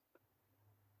men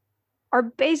are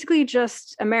basically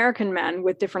just American men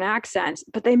with different accents,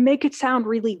 but they make it sound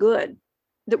really good.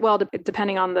 Well,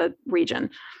 depending on the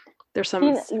region. There's some.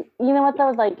 You know what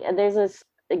though? Like, there's this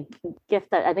gift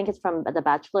that I think it's from The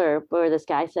Bachelor, where this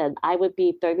guy said, "I would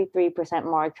be 33%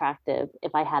 more attractive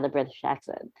if I had a British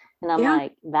accent," and I'm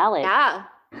like, valid. Yeah,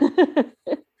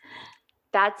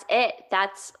 that's it.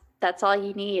 That's all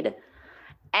you need.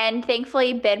 And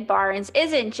thankfully, Ben Barnes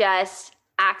isn't just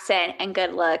accent and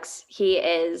good looks. He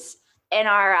is, in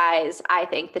our eyes, I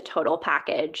think, the total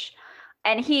package.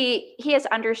 And he has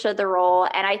understood the role,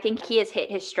 and I think he has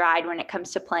hit his stride when it comes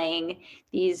to playing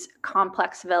these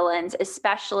complex villains,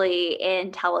 especially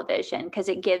in television, because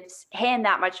it gives him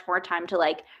that much more time to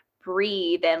like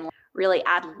breathe and really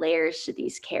add layers to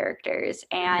these characters.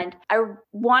 And I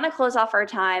want to close off our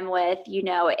time with,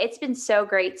 it's been so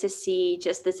great to see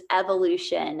just this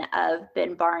evolution of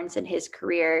Ben Barnes and his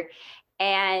career.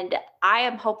 And I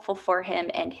am hopeful for him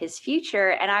and his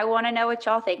future. And I want to know what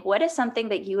y'all think. What is something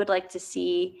that you would like to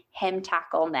see him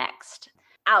tackle next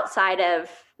outside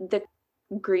of the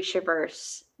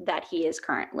Grishaverse that he is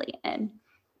currently in?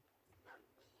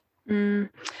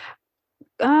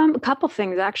 A couple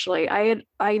things, actually.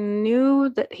 I knew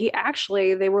that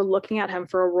they were looking at him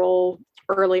for a role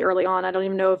early on. I don't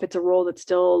even know if it's a role that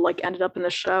still like ended up in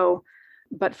the show,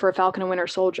 but for Falcon and Winter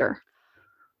Soldier.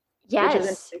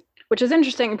 Yes. Which is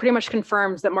interesting and pretty much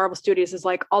confirms that Marvel Studios is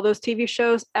like, all those TV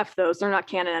shows, F those, they're not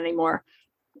canon anymore.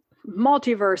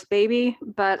 Multiverse, baby.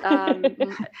 But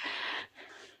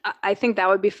I think that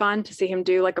would be fun to see him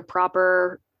do like a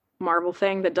proper Marvel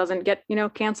thing that doesn't get,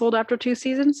 canceled after 2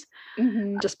 seasons,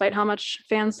 despite how much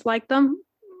fans like them.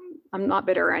 I'm not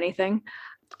bitter or anything.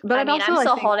 But I'm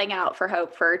still holding out for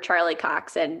hope for Charlie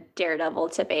Cox and Daredevil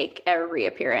to make a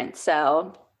reappearance.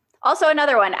 So also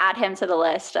another one, add him to the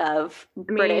list of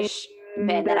British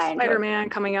men that I enjoy. Spider-Man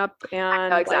coming up, and I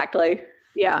know, exactly.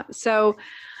 Yeah. So,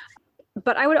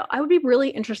 but I would be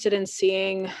really interested in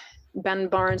seeing Ben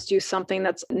Barnes do something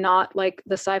that's not like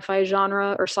the sci-fi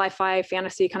genre or sci-fi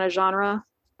fantasy kind of genre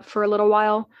for a little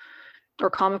while, or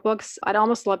comic books. I'd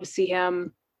almost love to see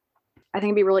him. I think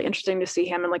it'd be really interesting to see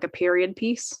him in like a period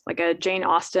piece, like a Jane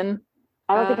Austen.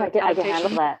 I don't think I could handle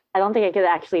that. I don't think I could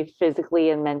actually physically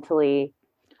and mentally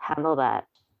handle that.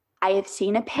 I have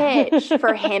seen a pitch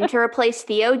for him to replace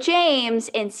Theo James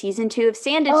in season 2 of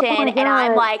Sanditon, and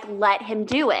I'm like, let him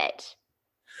do it.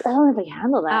 I don't know if I can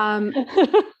handle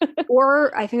that.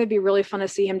 Or I think it'd be really fun to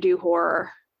see him do horror.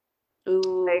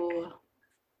 Ooh. Like,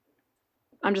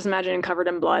 I'm just imagining Covered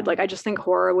in Blood. Like, I just think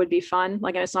horror would be fun.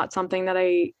 Like, and it's not something that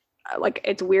I like.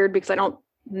 It's weird because I don't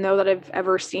know that I've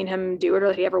ever seen him do it or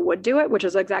that he ever would do it, which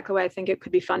is exactly why I think it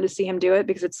could be fun to see him do it,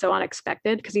 because it's so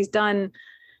unexpected. Because he's done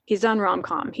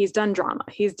rom-com, he's done drama,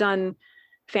 he's done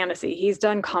fantasy, he's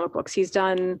done comic books, he's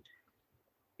done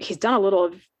a little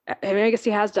of, I guess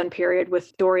he has done period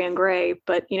with Dorian Gray,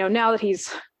 but now that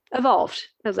he's evolved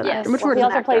as an actor, he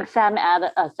also played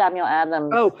Samuel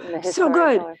Adams. Oh, so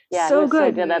good. Yeah, so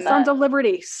good. Sons of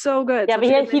Liberty, so good. Yeah, but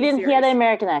he had an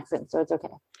American accent, so it's okay.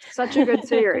 Such a good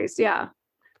series. Yeah,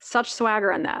 such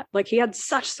swagger in that. Like, he had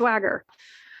such swagger.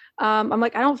 I'm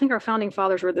like, I don't think our founding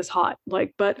fathers were this hot.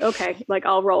 Like, but okay, like,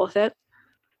 I'll roll with it.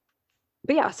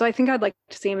 But yeah, so I think I'd like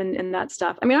to see him in that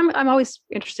stuff. I mean, I'm always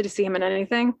interested to see him in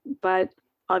anything, but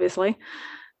I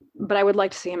would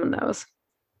like to see him in those.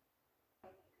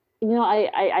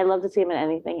 I love to see him in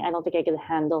anything. I don't think I could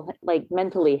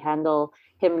mentally handle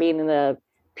him being in a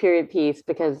period piece,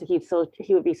 because he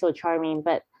would be so charming.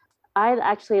 But I'd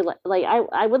actually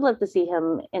I would love to see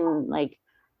him in like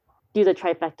do the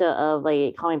trifecta of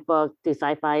like comic book, do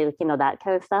sci-fi, that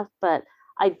kind of stuff. But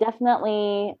I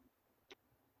definitely,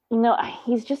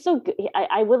 he's just so good.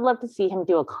 I would love to see him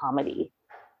do a comedy,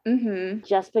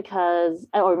 just because,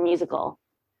 or musical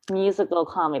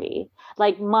comedy,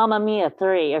 like Mamma Mia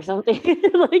 3 or something.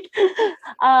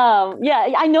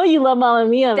 I know you love Mamma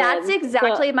Mia. That's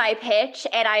exactly my pitch.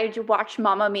 And I watched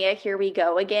Mamma Mia, Here We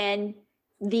Go Again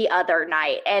the other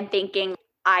night, and thinking,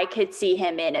 I could see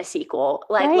him in a sequel.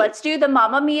 Like, right. Let's do the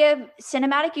Mamma Mia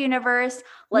cinematic universe.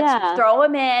 Let's throw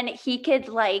him in. He could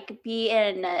like be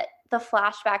in the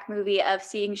flashback movie of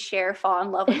seeing Cher fall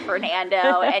in love with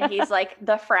Fernando. And he's like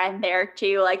the friend there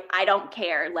too. Like, I don't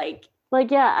care. Like, Like,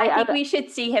 yeah, I think we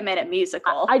should see him in a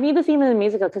musical. I need to see him in a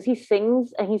musical because he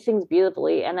sings and he sings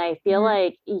beautifully, and I feel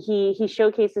like he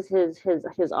showcases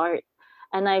his art,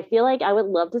 and I feel like I would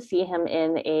love to see him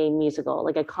in a musical,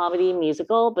 like a comedy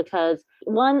musical, because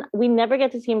one, we never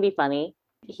get to see him be funny.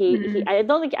 He I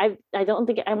don't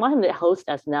think I want him to host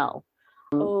SNL.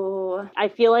 Oh, I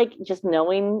feel like just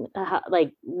knowing how,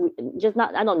 like, just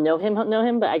not, I don't know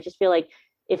him, but I just feel like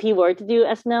if he were to do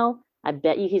SNL, I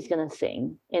bet you he's gonna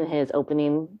sing in his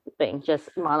opening thing, just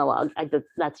monologue.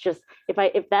 That's just,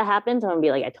 if that happens, I'm gonna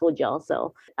be like, I told y'all.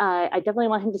 So I definitely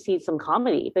want him to see some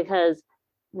comedy, because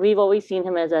we've always seen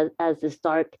him as this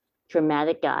dark,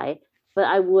 dramatic guy. But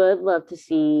I would love to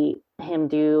see him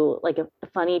do like a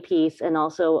funny piece, and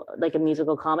also like a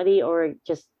musical comedy, or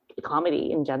just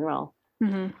comedy in general.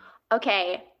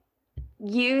 Okay,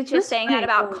 you just saying that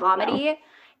about comedy,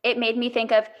 it made me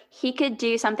think of, he could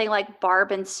do something like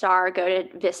Barb and Star go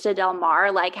to Vista Del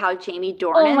Mar, like how Jamie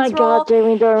Dornan's role.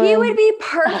 Jamie Dornan. He would be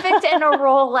perfect in a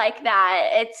role like that.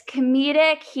 It's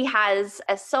comedic. He has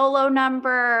a solo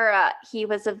number. He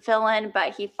was a villain,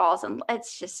 but he falls in.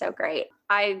 It's just so great.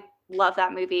 I love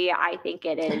that movie. I think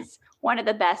it is one of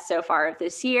the best so far of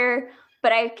this year.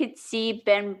 But I could see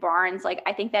Ben Barnes, like,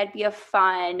 I think that'd be a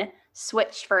fun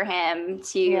switch for him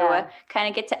to kind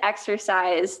of get to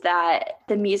exercise the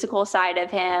musical side of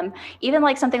him. Even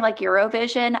like something like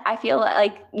Eurovision, I feel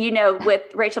like, with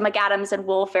Rachel McAdams and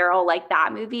Will Ferrell, like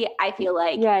that movie, I feel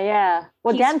like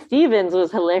well, Dan Stevens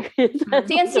was hilarious.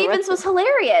 Dan Stevens was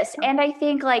hilarious, and I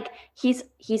think like he's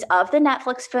of the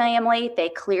Netflix family. They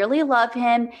clearly love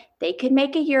him. They could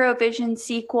make a Eurovision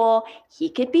sequel. He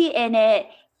could be in it.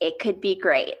 It could be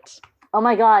great. Oh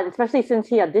my God, especially since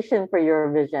he auditioned for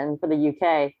Eurovision for the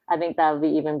UK. I think that would be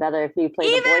even better if he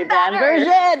played the boy band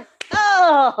version.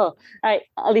 Oh! All right,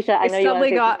 Alicia, I know you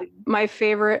suddenly got my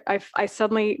favorite. I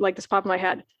suddenly, like, this popped in my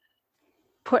head.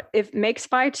 Make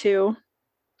Spy 2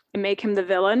 and make him the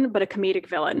villain, but a comedic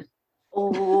villain.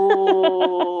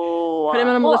 Oh. Put him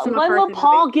in a Melissa McCarthy when will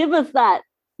Paul give us that?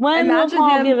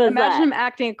 Imagine him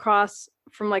acting across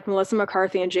from like Melissa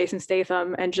McCarthy and Jason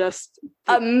Statham, and just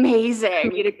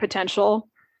amazing comedic potential.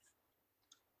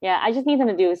 Yeah, I just need him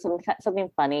to do something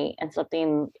funny and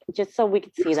something just so we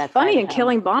could see that. Funny and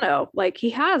Killing Bono. Like, he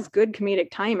has good comedic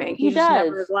timing. He just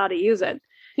never is allowed to use it.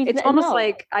 It's almost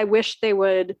like, I wish they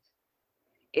would.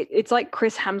 It's like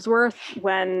Chris Hemsworth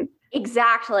when.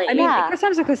 Exactly. I mean, Chris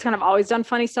Hemsworth has kind of always done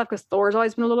funny stuff because Thor's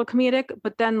always been a little comedic,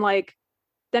 but then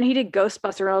he did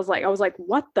Ghostbuster, and I was like,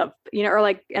 what the, or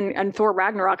like, and Thor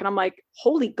Ragnarok. And I'm like,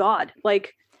 holy God,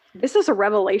 like, this is a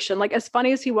revelation. Like, as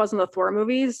funny as he was in the Thor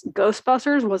movies,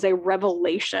 Ghostbusters was a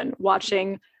revelation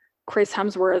watching Chris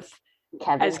Hemsworth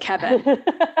as Kevin.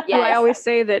 Yes. I always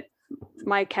say that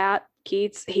my cat,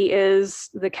 Keats, he is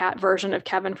the cat version of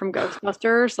Kevin from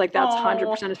Ghostbusters. Like, that's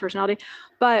 100% his personality.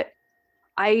 But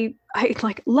I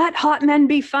like, let hot men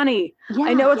be funny. Yeah,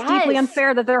 I know it's deeply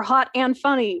unfair that they're hot and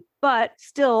funny, but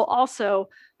still also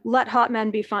let hot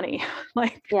men be funny.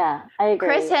 Like, yeah, I agree.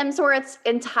 Chris Hemsworth's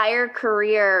entire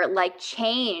career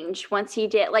changed once he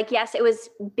did, yes, it was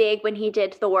big when he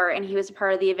did Thor and he was a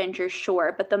part of the Avengers,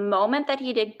 sure, but the moment that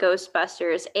he did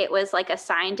Ghostbusters, it was like a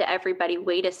sign to everybody,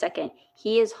 wait a second,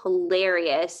 he is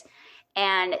hilarious.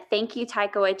 And thank you,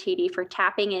 Taika Waititi, for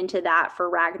tapping into that for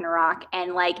Ragnarok.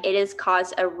 And it has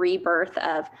caused a rebirth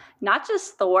of not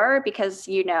just Thor, because,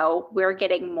 we're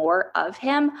getting more of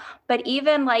him, but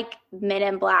even Men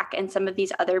in Black and some of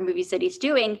these other movies that he's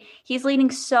doing, he's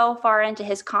leaning so far into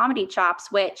his comedy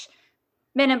chops, which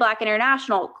Men in Black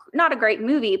International, not a great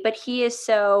movie, but he is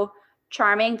so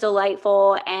charming,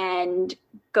 delightful, and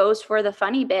goes for the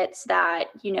funny bits that,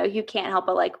 you can't help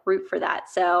but root for that.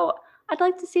 So I'd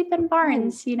like to see Ben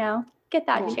Barnes, get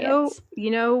that chance.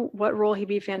 You know what role he'd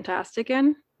be fantastic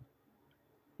in?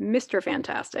 Mr.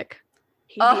 Fantastic.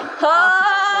 There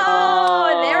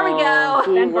we go.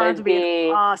 Ben Barnes would be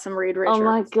an awesome Reed Richards. Oh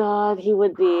my God, he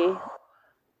would be.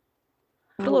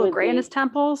 Put a little gray in his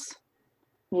temples.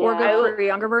 Yeah. Or go for a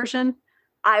younger version.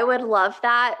 I would love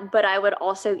that, but I would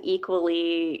also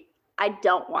equally, I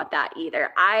don't want that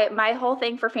either. My whole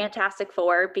thing for Fantastic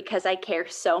Four, because I care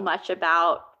so much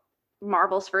about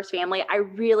Marvel's first family, I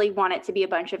really want it to be a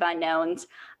bunch of unknowns.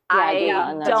 I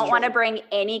don't want to bring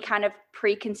any kind of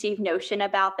preconceived notion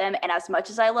about them. And as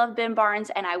much as I love Ben Barnes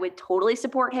and I would totally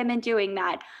support him in doing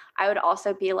that, I would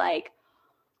also be like,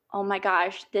 oh my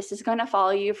gosh, this is going to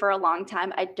follow you for a long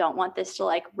time. I don't want this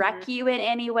to wreck you in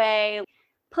any way.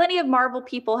 Plenty of Marvel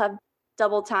people have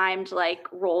double timed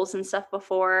roles and stuff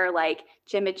before, like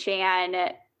Gemma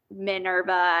Chan,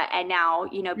 Minerva, and now,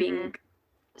 being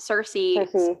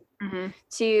Cersei.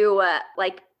 To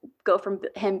go from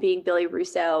him being Billy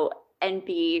Russo. and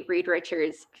B, Reed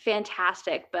Richards,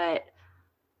 fantastic. But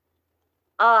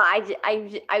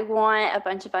I want a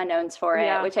bunch of unknowns for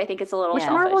it, which I think is a little which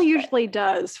selfish, Marvel usually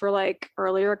does for like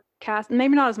earlier cast.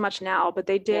 Maybe not as much now, but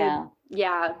they did.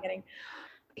 Yeah.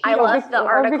 I love the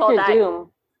article that.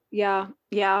 Doom.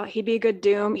 Yeah, he'd be a good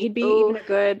Doom. He'd be even a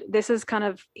good. This is kind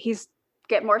of he's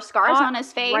get more scars on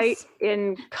his face. Right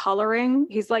in coloring,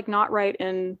 he's like not right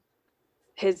in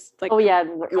his like. Oh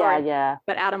yeah.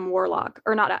 But Adam Warlock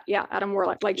or not? Yeah, Adam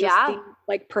Warlock. Like just the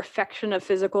like perfection of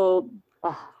physical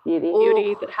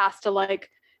beauty that has to like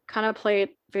kind of play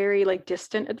it very like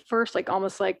distant at first, like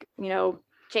almost like James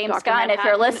Dr. Gunn, Manhattan, if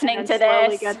you're listening to slowly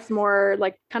this, gets more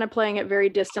like kind of playing it very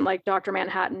distant, like Dr.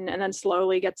 Manhattan, and then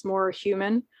slowly gets more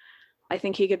human. I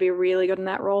think he could be really good in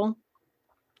that role.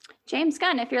 James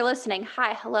Gunn, if you're listening,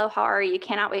 hi, hello, how are you?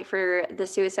 Cannot wait for the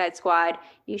Suicide Squad.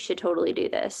 You should totally do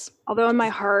this. Although in my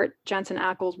heart, Jensen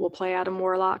Ackles will play Adam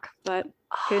Warlock, but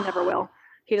he never will.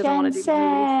 He doesn't want to do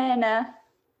movies.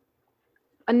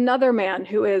 Another man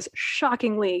who is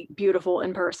shockingly beautiful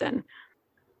in person.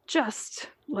 Just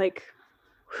like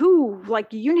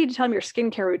you need to tell him your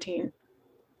skincare routine.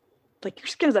 Like your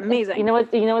skin is amazing. You know what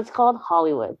it's called?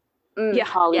 Hollywood.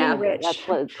 Hollywood. Rich. That's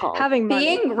what it's called. Having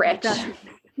money. Being rich.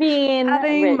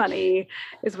 Having rich. money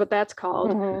is what that's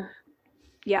called. Mm-hmm.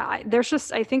 Yeah, there's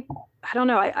just I don't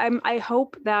know. I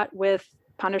hope that with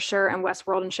Punisher and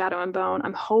Westworld and Shadow and Bone,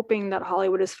 I'm hoping that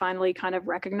Hollywood is finally kind of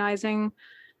recognizing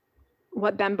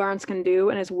what Ben Barnes can do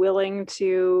and is willing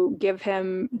to give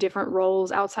him different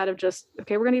roles outside of just,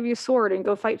 okay, we're going to give you a sword and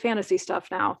go fight fantasy stuff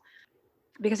now,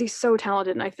 because he's so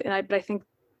talented. But I think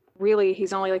really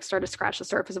he's only like started to scratch the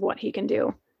surface of what he can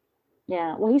do.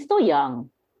 Yeah. Well, he's still young.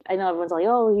 I know everyone's like,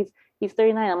 oh, he's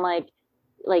 39. I'm like,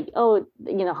 oh,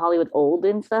 Hollywood old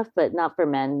and stuff, but not for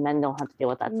men. Men don't have to deal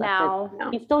with that stuff. No.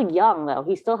 He's still young though.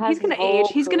 He still has. He's gonna age.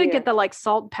 He's gonna get the like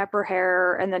salt pepper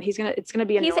hair, and then it's gonna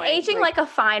be annoying. He's aging like a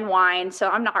fine wine, so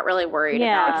I'm not really worried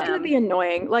about him. It's gonna be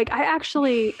annoying. Like I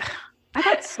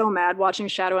got so mad watching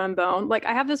Shadow and Bone. Like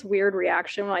I have this weird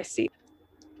reaction when I see.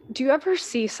 Do you ever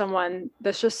see someone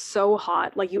that's just so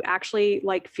hot, like you actually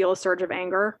like feel a surge of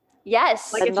anger?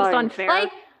 Yes. Like it's just unfair.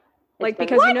 Like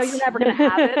because you're never gonna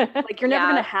have it. Like you're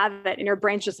never gonna have it, and your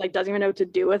brain's just like doesn't even know what to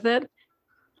do with it.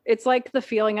 It's like the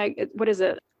feeling what is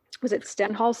it? Was it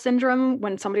Stendhal syndrome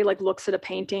when somebody like looks at a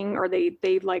painting or they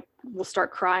like will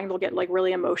start crying, they'll get like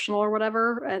really emotional or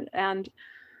whatever. And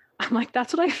I'm like,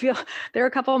 that's what I feel. There are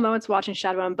a couple of moments watching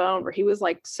Shadow and Bone where he was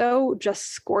like so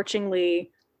just scorchingly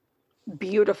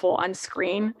beautiful on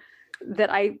screen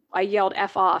that I yelled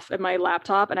F off at my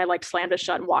laptop and I like slammed it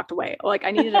shut and walked away. Like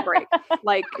I needed a break.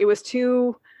 Like it was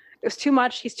too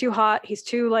much. He's too hot. He's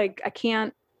too like, I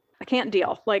can't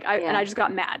deal. Like and I just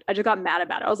got mad. I just got mad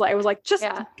about it. I was like, just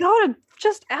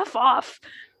F off.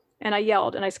 And I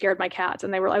yelled and I scared my cats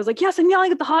and I was like, yes, I'm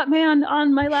yelling at the hot man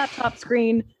on my laptop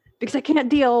screen because I can't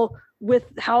deal with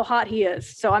how hot he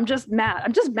is. So I'm just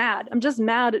mad.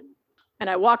 And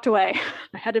I walked away.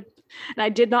 I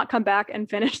did not come back and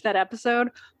finish that episode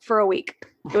for a week.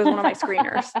 It was one of my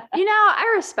screeners.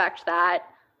 I respect that.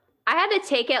 I had to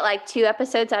take it like 2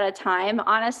 episodes at a time,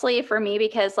 honestly, for me,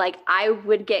 because like I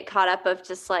would get caught up of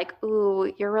just like,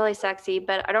 ooh, you're really sexy,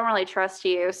 but I don't really trust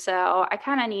you. So I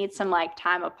kind of need some like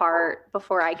time apart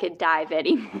before I could dive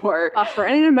anymore. Buffer,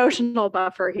 an emotional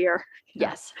buffer here.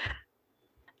 Yes.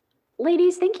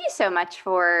 Ladies, thank you so much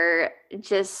for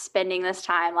just spending this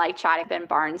time like chatting Ben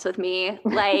Barnes with me.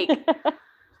 Like,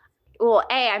 well,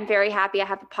 I'm very happy I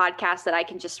have a podcast that I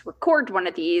can just record one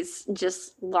of these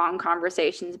just long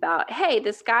conversations about, hey,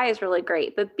 this guy is really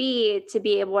great. But B, to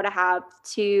be able to have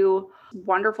 2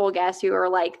 wonderful guests who are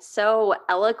like so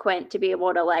eloquent to be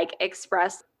able to like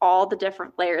express all the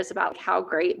different layers about how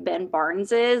great Ben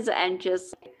Barnes is and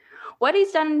just what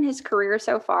he's done in his career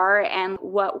so far and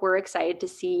what we're excited to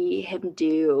see him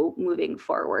do moving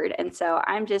forward. And so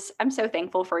I'm so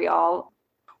thankful for y'all.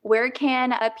 Where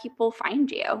can people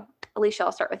find you? Alicia,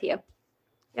 I'll start with you.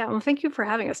 Yeah, well, thank you for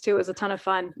having us too. It was a ton of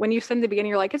fun. When you said in the beginning,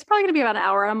 you're like, it's probably going to be about an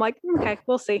hour. I'm like, okay,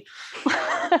 we'll see.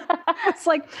 It's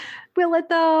like, will it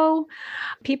though?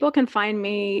 People can find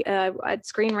me at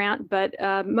Screen Rant, but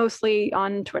mostly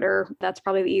on Twitter. That's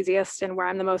probably the easiest and where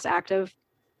I'm the most active.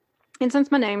 And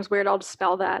since my name's weird, I'll just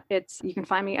spell that. You can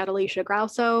find me at Alicia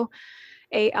Grauso,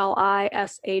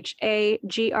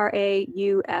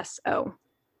 ALISHAGRAUSO.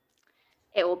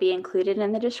 It will be included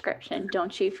in the description.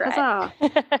 Don't you fret.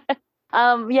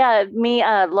 Me,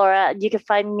 Laura. You can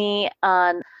find me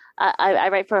on I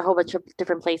write for a whole bunch of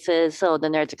different places. So the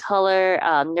Nerds of Color,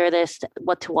 Nerdist,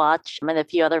 What to Watch, and a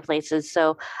few other places.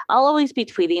 So I'll always be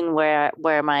tweeting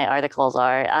where my articles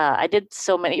are. I did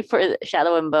so many for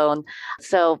Shadow and Bone.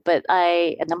 So,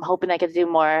 and I'm hoping I can do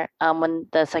more when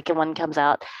the second one comes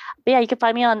out. But yeah, you can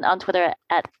find me on Twitter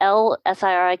at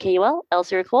LSIRIKUL,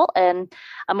 Elsirikul, and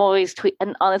I'm always tweet.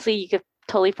 And honestly, you could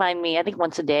totally find me. I think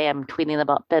once a day I'm tweeting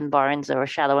about Ben Barnes or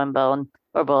Shadow and Bone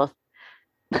or both.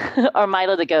 Or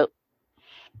Milo the Goat.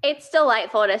 It's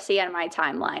delightful to see on my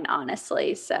timeline,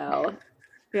 honestly. So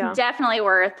Yeah. definitely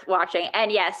worth watching.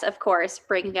 And yes, of course,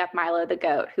 bringing up Milo the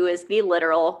Goat, who is the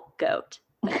literal goat.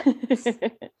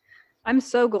 I'm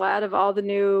so glad of all the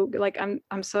new, like,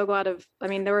 I'm so glad of, I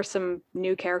mean, there were some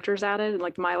new characters added, and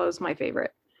like Milo's my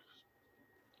favorite.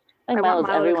 I think Milo's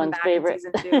everyone's favorite.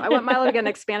 I want Milo to get an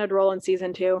expanded role in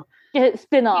season 2. Yeah,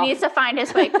 spin off. He needs to find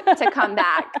his way to come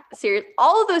back. Seriously,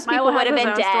 all of those people Milo would have has been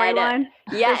his own dead. storyline.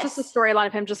 Yes. There's just a storyline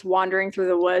of him just wandering through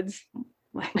the woods.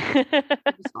 Like,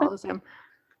 just follows him.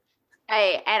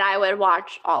 And I would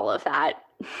watch all of that.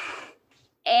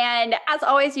 And as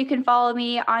always, you can follow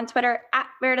me on Twitter at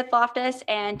Meredith Loftus.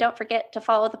 And don't forget to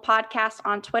follow the podcast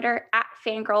on Twitter at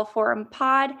Fangirl Forum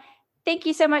Pod. Thank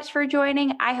you so much for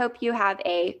joining. I hope you have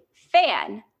a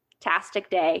fantastic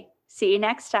day. See you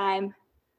next time.